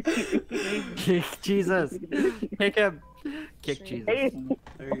 Kick Jesus. Kick him. Kick Sure. Jesus. Hey.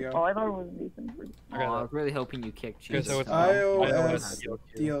 There you Oh, go. I thought it was Nathan. Oh, I was really hoping you kicked Okay, Jesus. so it's iOS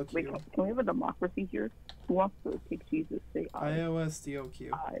DOQ. Wait, DOQ. can we have a democracy here? Who wants to kick Jesus? Say I. iOS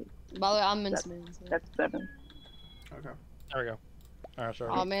DOQ. I. By the way, I'm Minceman. So. That's 7. Okay. There we go. Alright,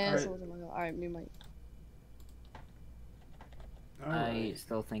 sorry. Oh man, Alright. so what's my god? Alright, me mic. I Alright.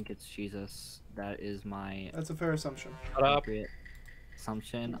 still think it's Jesus. That is my That's a fair assumption. Shut up. appropriate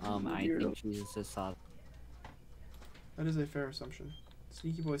assumption. I think Jesus is soft. That is a fair assumption.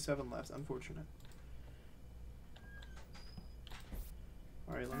 Sneaky Boy 7 left. Unfortunate.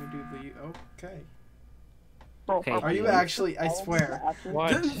 Alright, let me do the... Okay. Bro, Okay. Harper, Are you can actually... I follow me swear. to action?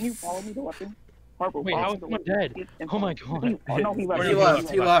 What? Can you follow me to weapon? Harper, Wait, follow how me is to someone weapon. dead? And Oh my follow god. me. Oh, no, he left. He left.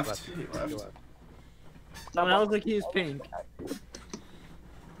 He left. He He left. left. Someone else accused Pink.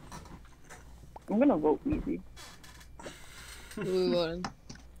 I'm gonna vote easy. Who we voting?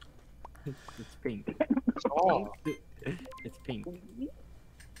 It's Pink. Oh. It's Pink.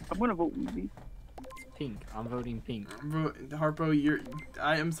 I'm gonna vote easy. It's Pink. I'm voting Pink. Harpo,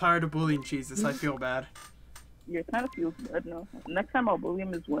 I am tired of bullying Jesus. I feel bad. Yeah, it kind of feels bad now. Next time I'll bully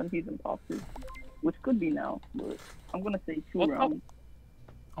him is when he's imposter, which could be now, but I'm gonna say 2 What the- rounds.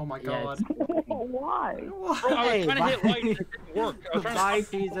 Oh my Yeah, god. Why? Bro, I was trying to hit white and it didn't work. I was trying Bye, to press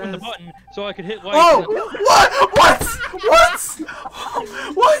the Jesus. button so I could hit white. Oh! What?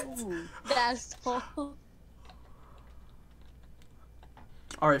 What? What? That's all.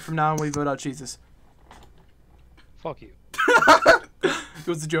 Alright, from now on we vote out Jesus. Fuck you. It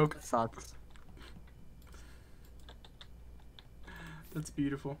was a joke. Sucks. That's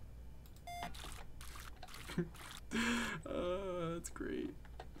beautiful. That's great.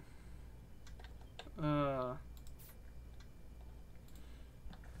 Oh,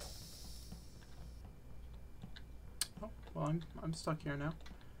 well, I'm stuck here now.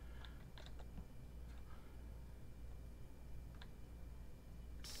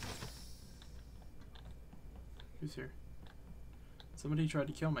 Who's here? Somebody tried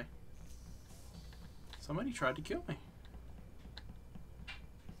to kill me. Somebody tried to kill me.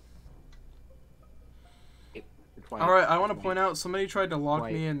 It's white. Alright, I want to point out somebody tried to lock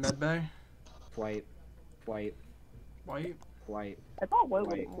White. me in medbay. White. White. White. White. I thought white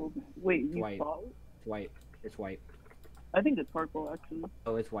would White. have killed me. Wait, you White. saw it? White. It's white. I think it's Harpo actually.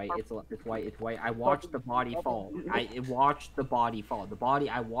 Oh, it's white. It's white. It's white. I watched the body fall. I watched the body fall. The body.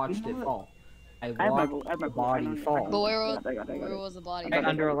 I watched it fall. I I have my watched vote. I have my the vote. I body know- I fall. know. But where I was, got it, I got it, I got where it. was the body? Right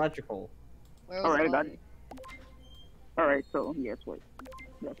under electrical. Where was Alright, the I got body? Alright, so yeah, it's white.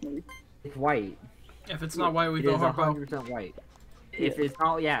 Definitely. It's white. If it's not white, we It vote is Harpo. 100% white. If it's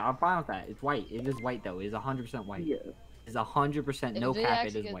not, yeah, I'm fine with that. It's white. It is white though. It is 100% white. Yeah, It's 100% no If they cap. It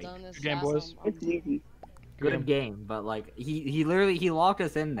actually is get white. done this Good game, fast, boys. it's easy. Good game, but like he literally he locked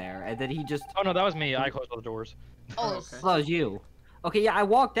us in there, and then he just Oh no, that was me. I closed all the doors. Oh, Okay. that was you. Okay, yeah, I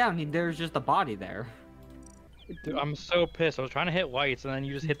walked down. There's just a body there. Dude, I'm so pissed. I was trying to hit whites and then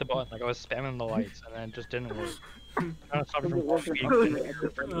you just hit the button. Like I was spamming the lights and then it just didn't work. I'm trying to stop you from pushing me.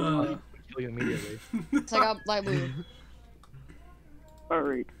 Kill you immediately. take out light blue.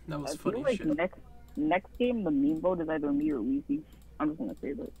 Alright. That I was feel funny like shit. next game the meme vote is either me or Weezy. I'm just gonna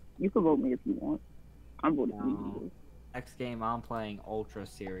say that. You can vote me if you want. I'm voting No. Next game, I'm playing ultra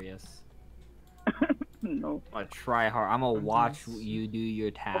serious. Weezy. No. I'm gonna try hard. I'm gonna I'm watch doing- you do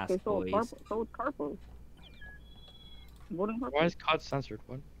your task, Okay, so boys. it's Harpo. So it's Carpo. Voting Harpo. Why is COD censored?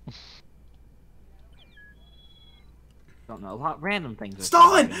 What? Don't know. A lot random things. are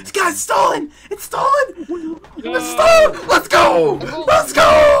Stalin! happening. Guys, Stalin! It's Stalin! It's No! Stalin! Let's go! Let's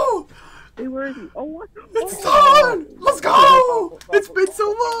go! Hey, where is he? Oh, what? It's Oh. Stalin! Let's go! It's been so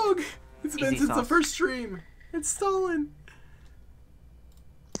long! It's been Easy since the sauce. first stream. It's Stalin.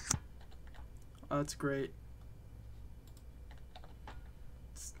 Oh, that's great.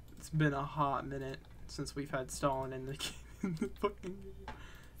 It's been a hot minute since we've had Stalin in the, in the fucking game.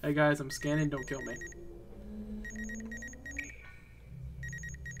 Hey guys, I'm scanning, don't kill me.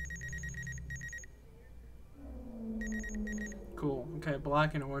 Cool. Okay,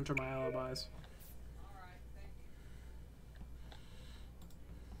 black and orange are my alibis.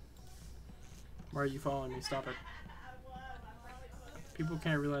 Why are you following me? Stop it. People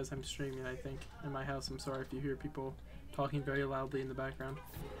can't realize I'm streaming, I think. In my house, I'm sorry if you hear people talking very loudly in the background.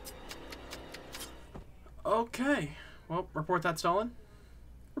 Okay. Well, report that, Stalin.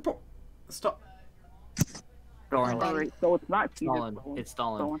 Report. Stop. Stalin. Alright, so it's not Jesus. Stalin. It's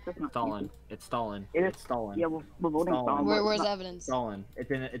Stalin. So it's not Stalin. Jesus. It's Stalin. It is- It's Stalin. Yeah, we're voting Stalin. Stalin. Where, but where's it's the not- evidence? Stalin.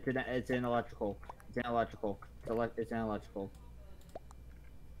 It's in electrical. It's in electrical. It's in electrical.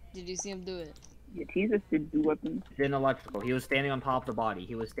 Did you see him do it? Yeah, Jesus did do weapons. It's in electrical. He was standing on top of the body.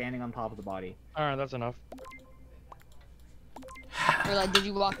 He was standing on top of the body. Alright, that's enough. Or like, did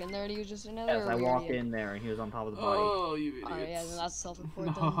you walk in there and he was just in there? Yes, or I were you walked already in there and he was on top of the body. Oh, you idiots. Alright, yeah, then that's self-report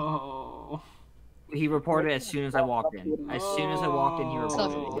then. No. He reported as soon as I walked in. As soon as I walked in, he reported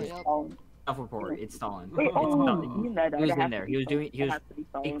Self-report, it. yep. Self-report. It's Stalin. Wait, It's oh, Stalin. you mean that? He was that has in to there. be He was Stalin. doing. He It was has to be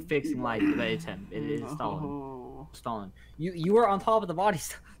Stalin. fixing lights, but it's him. It is Stalin. No. Stalin. You were on top of the body,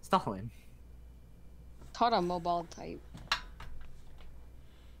 Stalin. Taught a mobile type.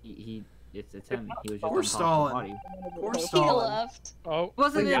 It's him. He was just Poor on top Stalin. of the body. Poor He Stalin. left. Oh,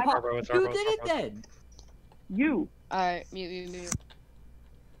 Wasn't Wait, it? Harpo, it's You Harpo, did it's it Harpo. then. You. Alright, mute.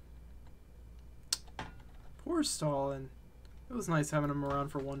 Poor Stalin. It was nice having him around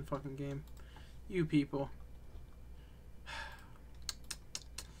for one fucking game. You people.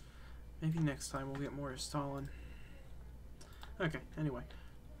 Maybe next time we'll get more Stalin. Okay, anyway.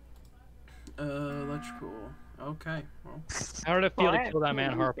 Electrical. Okay, well. How did it feel to Alright, kill that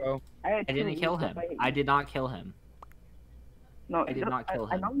man, cool. Harpo? I didn't kill him. I did not kill him. No, I did not kill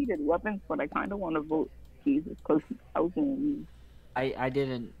I him. know he did weapons, but I kind of want to vote Jesus because I was going to use. I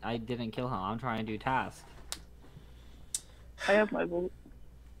didn't kill him. I'm trying to do tasks. I have my vote.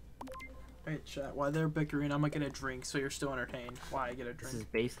 Wait, chat. While they're bickering, I'm gonna get a drink so you're still entertained. Why I get a This drink? is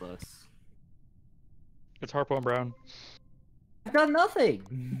baseless. It's Harpo and Brown. I've done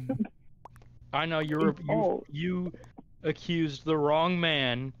nothing. I know Oh. you accused the wrong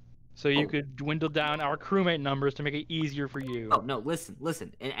man, so you could dwindle down our crewmate numbers to make it easier for you. Oh no!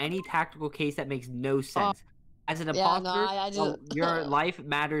 Listen. In any tactical case, that makes no sense. As an Yeah, imposter, no, I just- your life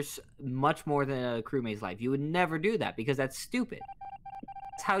matters much more than a crewmate's life. You would never do that because that's stupid.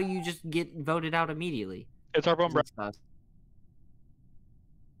 That's how you just get voted out immediately. It's Harpo and Brown. Stuff.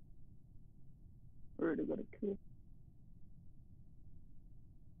 Where to go to kill?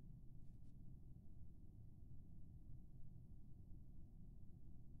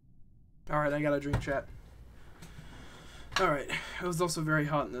 Alright, I got a drink, chat. Alright, it was also very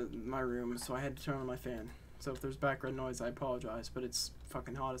hot in my room, so I had to turn on my fan. So if there's background noise, I apologize, but it's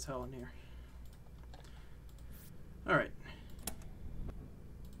fucking hot as hell in here. Alright.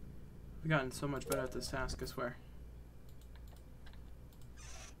 We've gotten so much better at this task, I swear.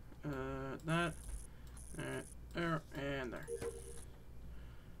 That. There, and there.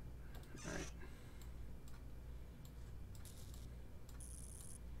 Alright.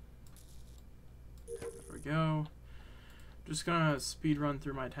 There we go. Just gonna speed run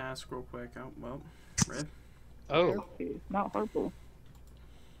through my task real quick. Oh, well, rip. Oh, Okay, it's not purple.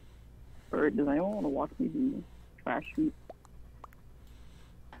 Or does anyone want to watch me do trash shoot?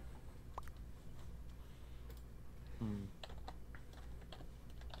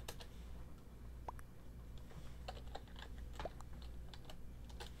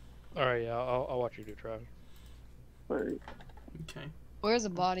 alright, yeah, I'll watch you do trash. Or Okay. Where's the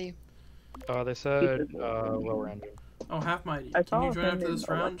body? They said lower engine. Oh, half mighty. I Can you saw join him after in this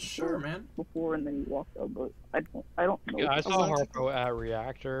round? electrical Sure, man. before, and then he walked out, but I don't know. Yeah, I saw Electrical. Harpo at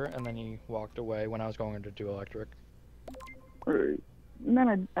reactor, and then he walked away when I was going to do electric. Or, and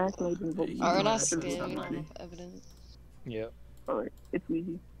then I actually didn't vote. You Alright, can that's do good. it, We don't have somebody. enough evidence. Yeah. Alright, it's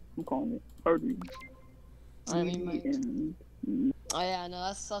easy. I'm calling it. Hard read. I mean, Wheezy Mike. and Oh yeah, no,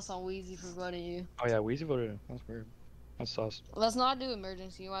 that's sus on Wheezy for voting you. Oh yeah, Weezy voted in. That's weird. That's sus. Let's not do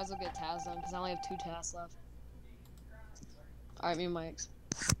emergency. You might as well get tasks done because I only have 2 tasks left. Alright, me and Mike's.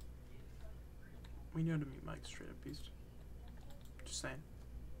 We know to meet Mike straight up beast. Just saying.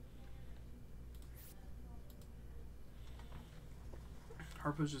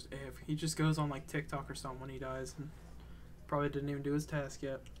 Harpo's just AF. He just goes on like TikTok or something when he dies and probably didn't even do his task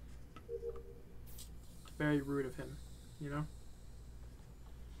yet. Very rude of him, you know?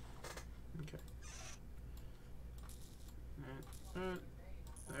 Okay. And,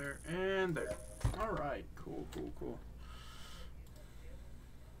 there and there. Alright, cool.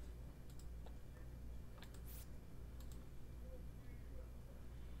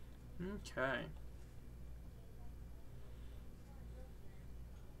 Okay.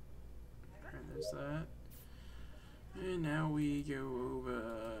 And there's that. And now we go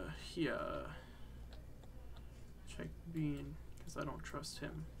over here. Check Bean, because I don't trust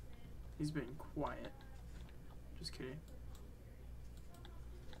him. He's been quiet. Just kidding.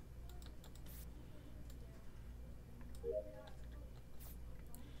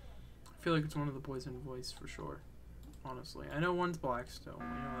 I feel like it's one of the boys in voice for sure. Honestly. I know one's black still, we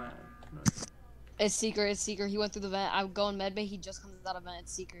know that. But It's Seeker, He went through the vent. I go in medbay, he just comes out of vent.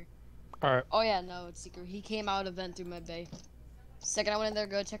 It's Seeker. Alright. Oh yeah, no, it's Seeker. He came out of vent through medbay. Second I went in there,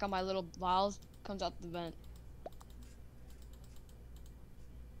 go check out my little vials. Comes out the vent.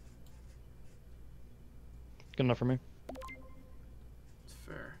 Good enough for me. It's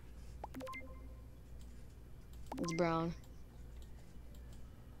fair. It's brown.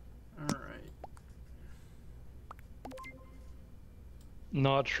 Alright.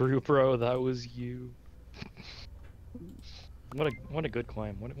 Not true, bro. That was you. What a good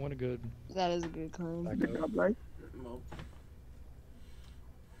claim. What a good. That is a good claim. Good job, guys. Well,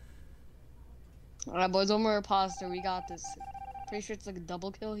 Alright, boys, one more imposter. We got this. Pretty sure it's like a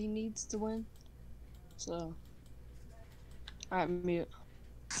double kill he needs to win. So. Alright, mute.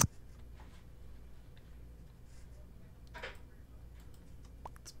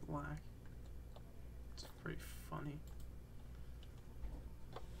 it's black. It's pretty funny.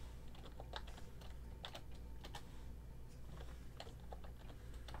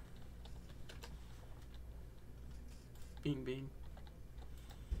 Bing bing.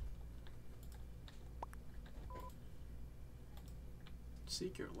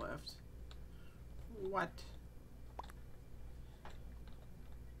 Seeker left. What?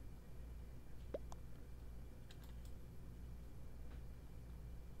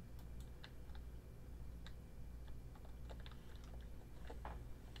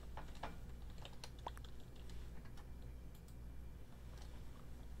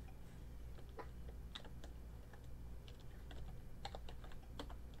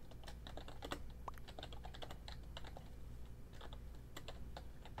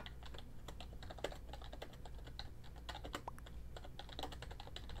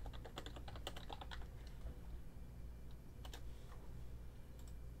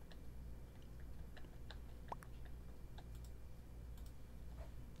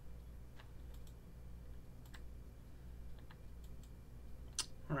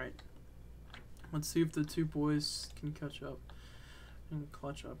 Alright. Let's see if the two boys can catch up. And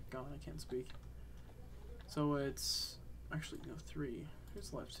clutch up. God, I can't speak. So it's actually no 3.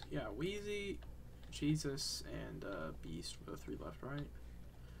 Who's left? Yeah, Wheezy, Jesus, and Beast were the 3 left, right?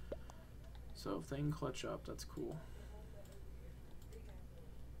 So if they can clutch up, that's cool.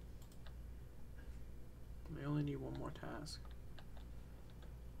 They only need one more task.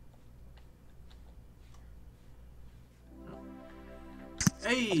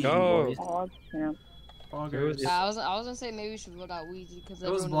 Hey! Go. Oh, champ. Boggers. I was gonna say maybe we should vote out Weezy because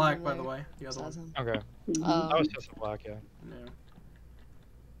It was black, by the way. The other Besides one. him. Okay. Oh. That was just a black, yeah. Yeah.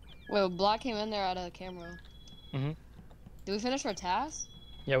 Wait, Black came in there out of the camera. Mhm. Did we finish our task?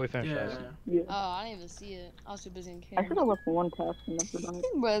 Yeah, we finished Yeah. that. Yeah. Oh, I didn't even see it. I was too busy in I camera. should have left one task and never done it.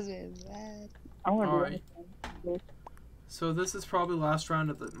 Bros is bad. I want to do Alright. it. So this is probably last round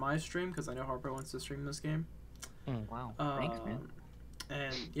of my stream because I know Harper wants to stream this game. Wow. Thanks, man.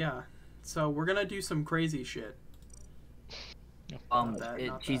 And yeah, so we're gonna do some crazy shit. Not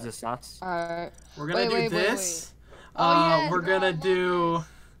that. Jesus sauce. Alright. We're gonna do wait, this. Oh, yes, We're gonna I love do.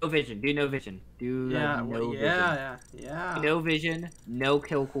 No vision. Do no vision. Do Yeah, no vision. yeah. No vision. No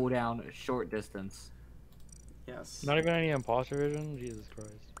kill cooldown. Short distance. Yes. Not even any imposter vision? Jesus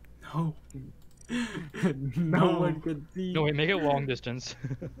Christ. No. no one could see. No, wait, make it long distance.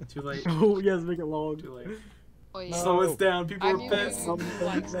 Too late. Oh yes, make it long. Too late. Oh, yeah. No. Slow us down. People I are knew pissed. you-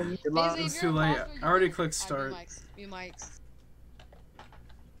 Mics. Basically, It's if too you're late. imposter, I already you- clicked start. Mute mics.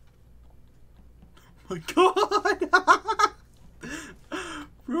 My God.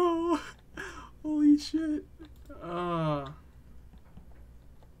 Bro. Holy shit.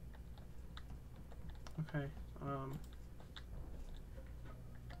 Okay.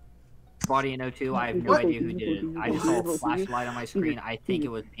 Body in O2. I have no What? idea who did it. I just saw a flashlight on my screen. I think it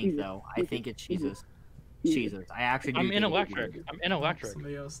was pink though. I think it's Jesus. Jesus. I actually. I'm do in think electric. I'm in electric.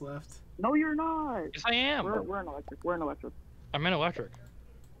 Somebody else left. No, you're not. Yes, I am. We're in electric. We're in electric. I'm in electric.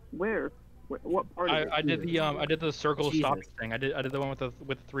 Where? What part of it? I did the circle Jesus. stopping thing. I did the one with the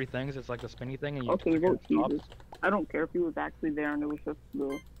 3 things. It's like the spinny thing, and you Okay, click it, vote it stops. Jesus. I don't care if he was actually there and it was just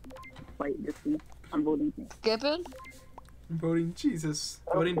the fight distance. I'm voting him. Skipping? I'm voting Jesus.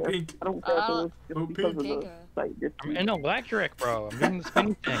 I don't Voting care. pink. I don't care if it was Vote just because of pink. the fight I'm distance. in electric, bro. I'm doing the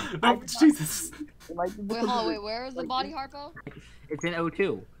spinny thing. No, it's Jesus. It might be Wait, because hold on, of wait, where is the body, Harpo? It's in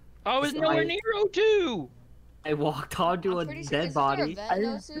O2. I was So nowhere I- near O2. I walked onto a I'm pretty sure, dead isn't there a body. vent I though,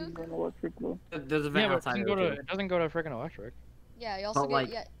 didn't see too? you in electric though. There's a Yeah, vent but outside it O2. doesn't go to freaking electric. Yeah, you also But, get, like,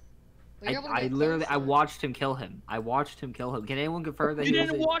 yeah. But you're able to I get literally closer. watched him kill him. I watched him kill him. Can anyone confirm that You he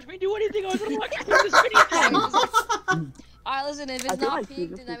was? didn't watch me do anything. I was in electric with the spinny thing. Alright, listen, if I it's feel not like pink,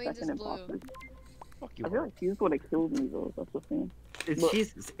 Jesus then that is means it's second blue. imposter. Fuck you. I feel like he's what killed me though. That's the thing. It's Look.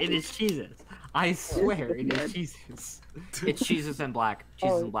 Jesus. It is Jesus. I swear, it is Jesus. It's Jesus and Black.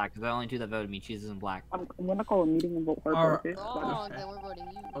 Jesus and Black. They're the only two that voted me. Jesus and Black. I'm gonna call a meeting and vote Harper. Okay? Wrong, Okay. then we're voting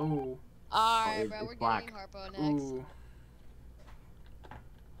you. Oh. Alright, it's bro, we're black. getting Harpo next. Ooh.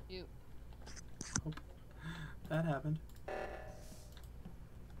 You. That happened.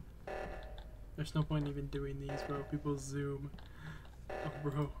 There's no point in even doing these, bro. People zoom. Oh,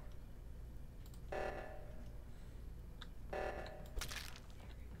 bro.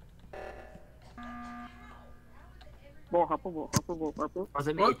 Vote Harper. Vote Harper. Vote Harper. Was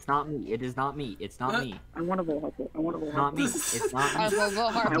it me? What? It's not me. It is not me. It's not me. I want to vote Harper. I want to vote It's not Harper. me. It's not me. Harpo,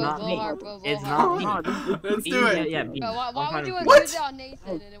 vote Harpo, not vote me. Harpo, vote It's Harpo. not me. No, Let's do it. Yeah, Bean. Bro, why I'm would you fine with What? accuse it on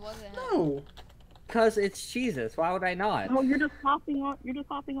Nathan and it wasn't him? No. Because it's Jesus. Why would I not? No, you're just hopping on. You're just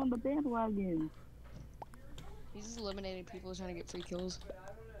hopping on the bandwagon. He's just eliminating people trying to get free kills.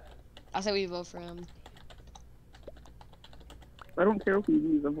 I say we vote for him. I don't care who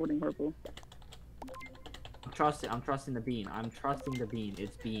he's. I'm voting Harper. I'm trusting the Bean. I'm trusting the Bean.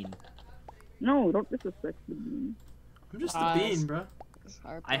 It's Bean. No, don't disrespect the bean. I'm just a bean, bro.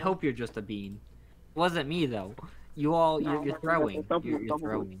 Harpo. I hope you're just a Bean. It wasn't me though. You all, No, you're no, throwing. no, You're double.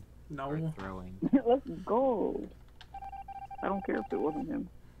 throwing. No. You're throwing. Let's go. I don't care if it wasn't him.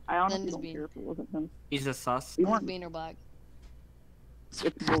 I honestly it's don't Bean. care if it wasn't him. He's a sus. You Is want Bean or Black?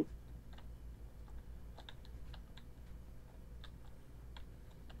 it's both.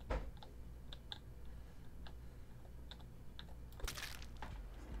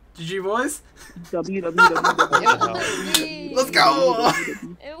 GG, boys. www. Let's go.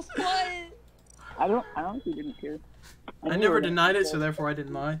 It was. I honestly didn't care. I never denied it, so therefore I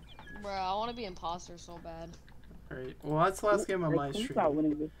didn't lie. Bro, I want to be imposter so bad. Alright, well, that's the last game of my stream.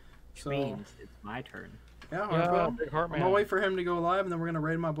 Winning this. So, Beans. It's my turn. yeah, Yeah, Harpo. big heart I'm man. gonna wait for him to go live, and then we're gonna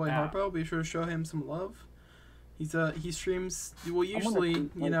raid my boy Yeah. Harpo. Be sure to show him some love. He streams, well, gonna usually, see,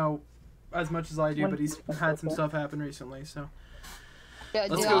 you like- know, as much as I do, When- but he's had some stuff happen recently, so Yeah,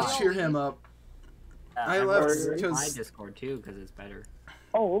 let's dude, go I'll cheer leave. him up. I I'm left moving to my because- Discord too, because it's better.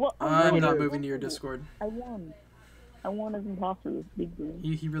 Oh, look, I'm not won. moving to your Discord. I won. I won as imposter. Big game.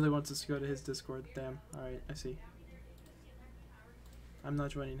 He really wants us to go to his Discord. Damn. Alright, I see. I'm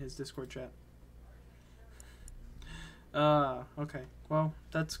not joining his Discord chat. Okay. Well,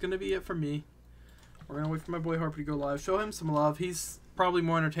 that's gonna be it for me. We're gonna wait for my boy Harper to go live. Show him some love. He's probably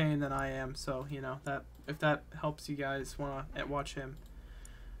more entertaining than I am, so, you know, that if that helps you guys wanna watch him.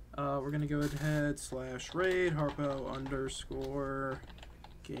 We're gonna go ahead /raid Harpo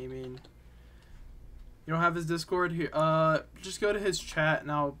 _gaming. You don't have his Discord here? Just go to his chat,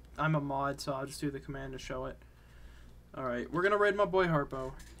 and I'm a mod, so I'll just do the command to show it. Alright, we're gonna raid my boy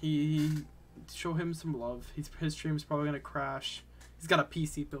Harpo. He show him some love. His stream's probably gonna crash. He's got a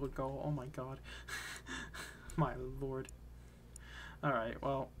PC build goal. Oh my god. My lord. Alright,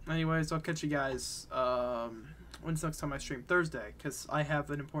 well, anyways, I'll catch you guys, when's next time I stream? Thursday, because I have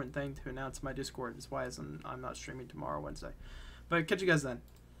an important thing to announce in my Discord. That's why I'm not streaming tomorrow, Wednesday. But catch you guys then.